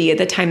meant to be at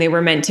the time they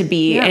were meant to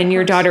be. And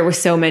your daughter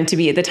was so meant to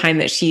be at the time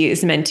that she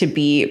is meant to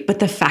be. But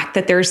the fact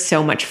that there's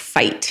so much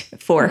fight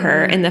for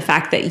her, and the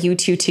fact that you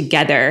two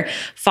together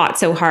fought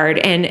so hard,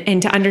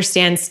 and to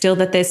understand still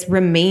that this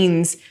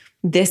remains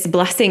this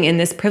blessing and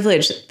this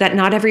privilege, that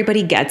not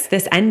everybody gets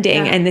this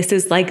ending. And this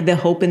is like the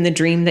hope and the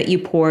dream that you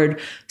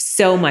poured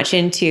so much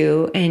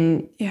into.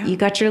 And you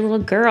got your little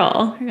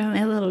girl. I got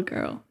my little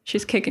girl.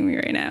 She's kicking me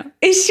right now.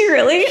 Is she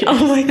really?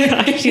 Oh my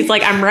gosh. She's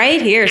like, I'm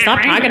right here.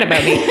 Stop talking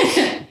about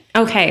me.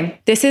 Okay,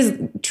 this is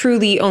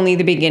truly only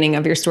the beginning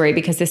of your story,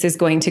 because this is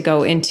going to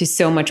go into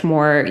so much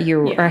more.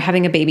 You are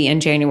having a baby in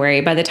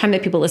January. By the time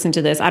that people listen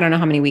to this, I don't know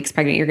how many weeks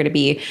pregnant you're going to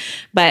be,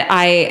 but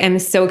I am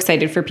so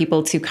excited for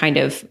people to kind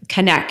of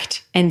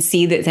connect and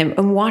see that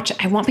and watch.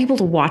 I want people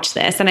to watch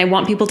this, and I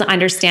want people to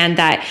understand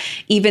that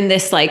even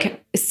this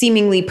like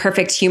seemingly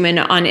perfect human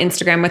on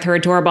Instagram with her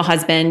adorable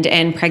husband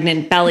and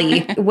pregnant belly,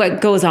 what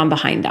goes on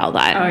behind all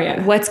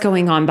that? What's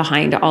going on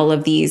behind all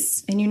of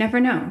these? And you never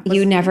know.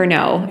 You never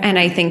know. And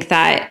I think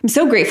that I'm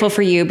so grateful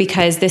for you,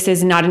 because this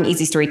is not an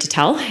easy story to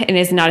tell. It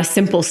is not a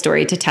simple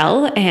story to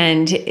tell.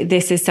 And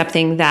this is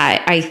something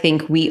that I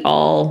think we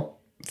all,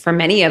 for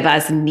many of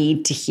us,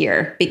 need to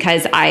hear,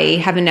 because I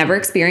have never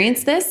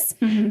experienced this.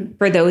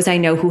 For those I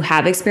know who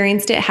have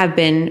experienced it, have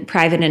been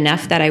private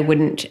enough that I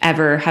wouldn't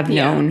ever have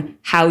known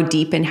how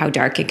deep and how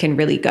dark it can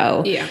really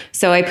go.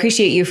 So I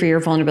appreciate you for your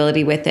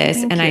vulnerability with this.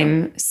 Thank you.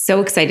 I'm so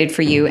excited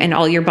for you and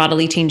all your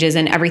bodily changes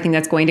and everything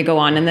that's going to go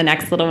on in the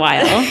next little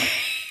while.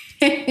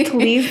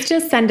 Please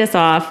just send us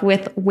off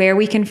with where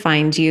we can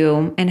find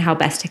you and how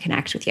best to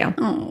connect with you.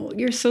 Oh,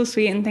 you're so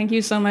sweet. And thank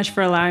you so much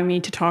for allowing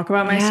me to talk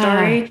about my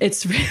story.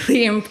 It's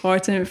really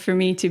important for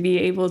me to be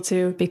able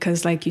to,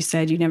 because like you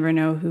said, you never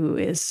know who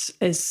is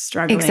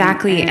struggling.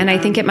 Exactly. And I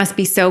think it must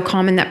be so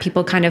common that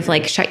people kind of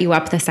like shut you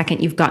up the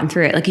second you've gotten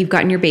through it. Like, you've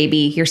gotten your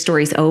baby, your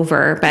story's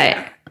over. But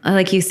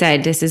like you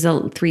said, this is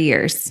 3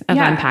 years of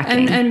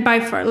unpacking. And by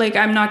far, like,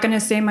 I'm not going to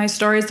say my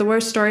story is the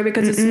worst story,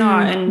 because it's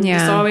not. And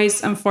there's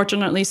always,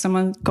 unfortunately,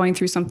 someone going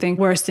through something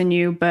worse than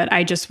you. But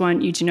I just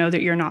want you to know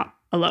that you're not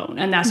alone.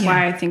 And that's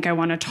why I think I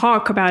want to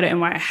talk about it,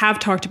 and why I have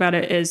talked about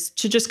it is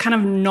to just kind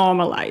of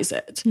normalize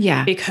it.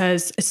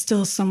 Because it's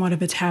still somewhat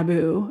of a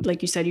taboo.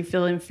 Like you said, you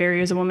feel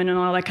inferior as a woman and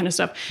all that kind of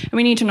stuff. And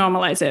we need to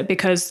normalize it,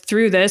 because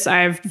through this,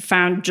 I've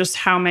found just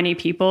how many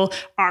people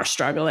are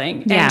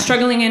struggling and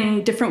struggling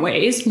in different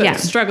ways, but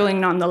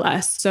struggling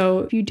nonetheless.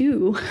 So if you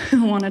do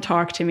want to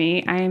talk to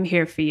me, I am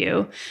here for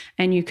you.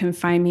 And you can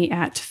find me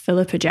at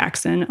Filipa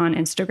Jackson on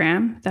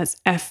Instagram. That's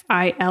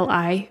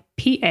Filipa.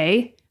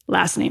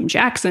 Last name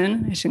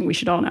Jackson. I think we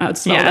should all know how to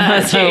spell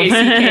that.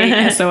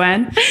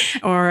 Jackson.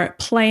 Or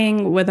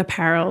Playing with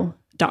Apparel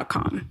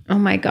Oh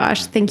my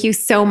gosh. Thank you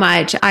so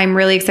much. I'm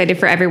really excited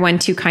for everyone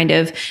to kind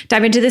of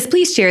dive into this.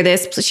 Please share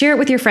this, share it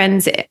with your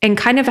friends and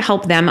kind of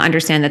help them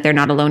understand that they're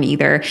not alone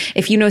either.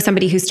 If you know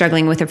somebody who's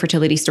struggling with a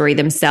fertility story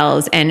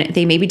themselves and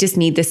they maybe just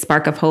need this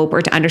spark of hope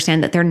or to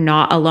understand that they're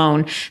not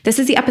alone, this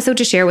is the episode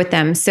to share with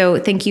them. So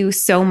thank you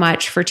so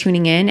much for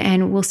tuning in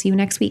and we'll see you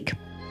next week.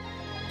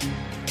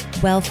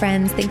 Well,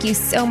 friends, thank you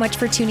so much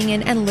for tuning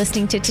in and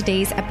listening to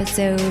today's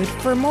episode.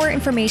 For more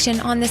information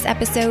on this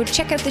episode,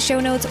 check out the show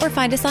notes or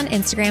find us on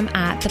Instagram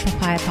at The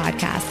Papaya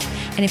Podcast.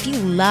 And if you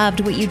loved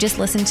what you just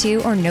listened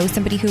to or know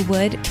somebody who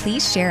would,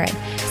 please share it.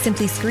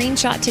 Simply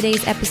screenshot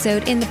today's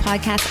episode in the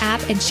podcast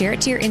app and share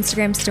it to your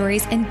Instagram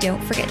stories. And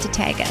don't forget to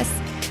tag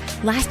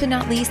us. Last but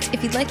not least,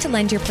 if you'd like to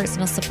lend your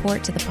personal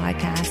support to the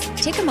podcast,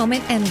 take a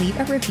moment and leave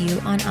a review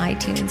on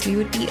iTunes. We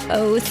would be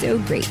oh so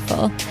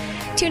grateful.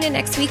 Tune in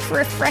next week for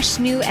a fresh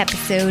new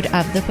episode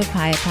of the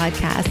Papaya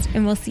Podcast,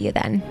 and we'll see you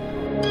then.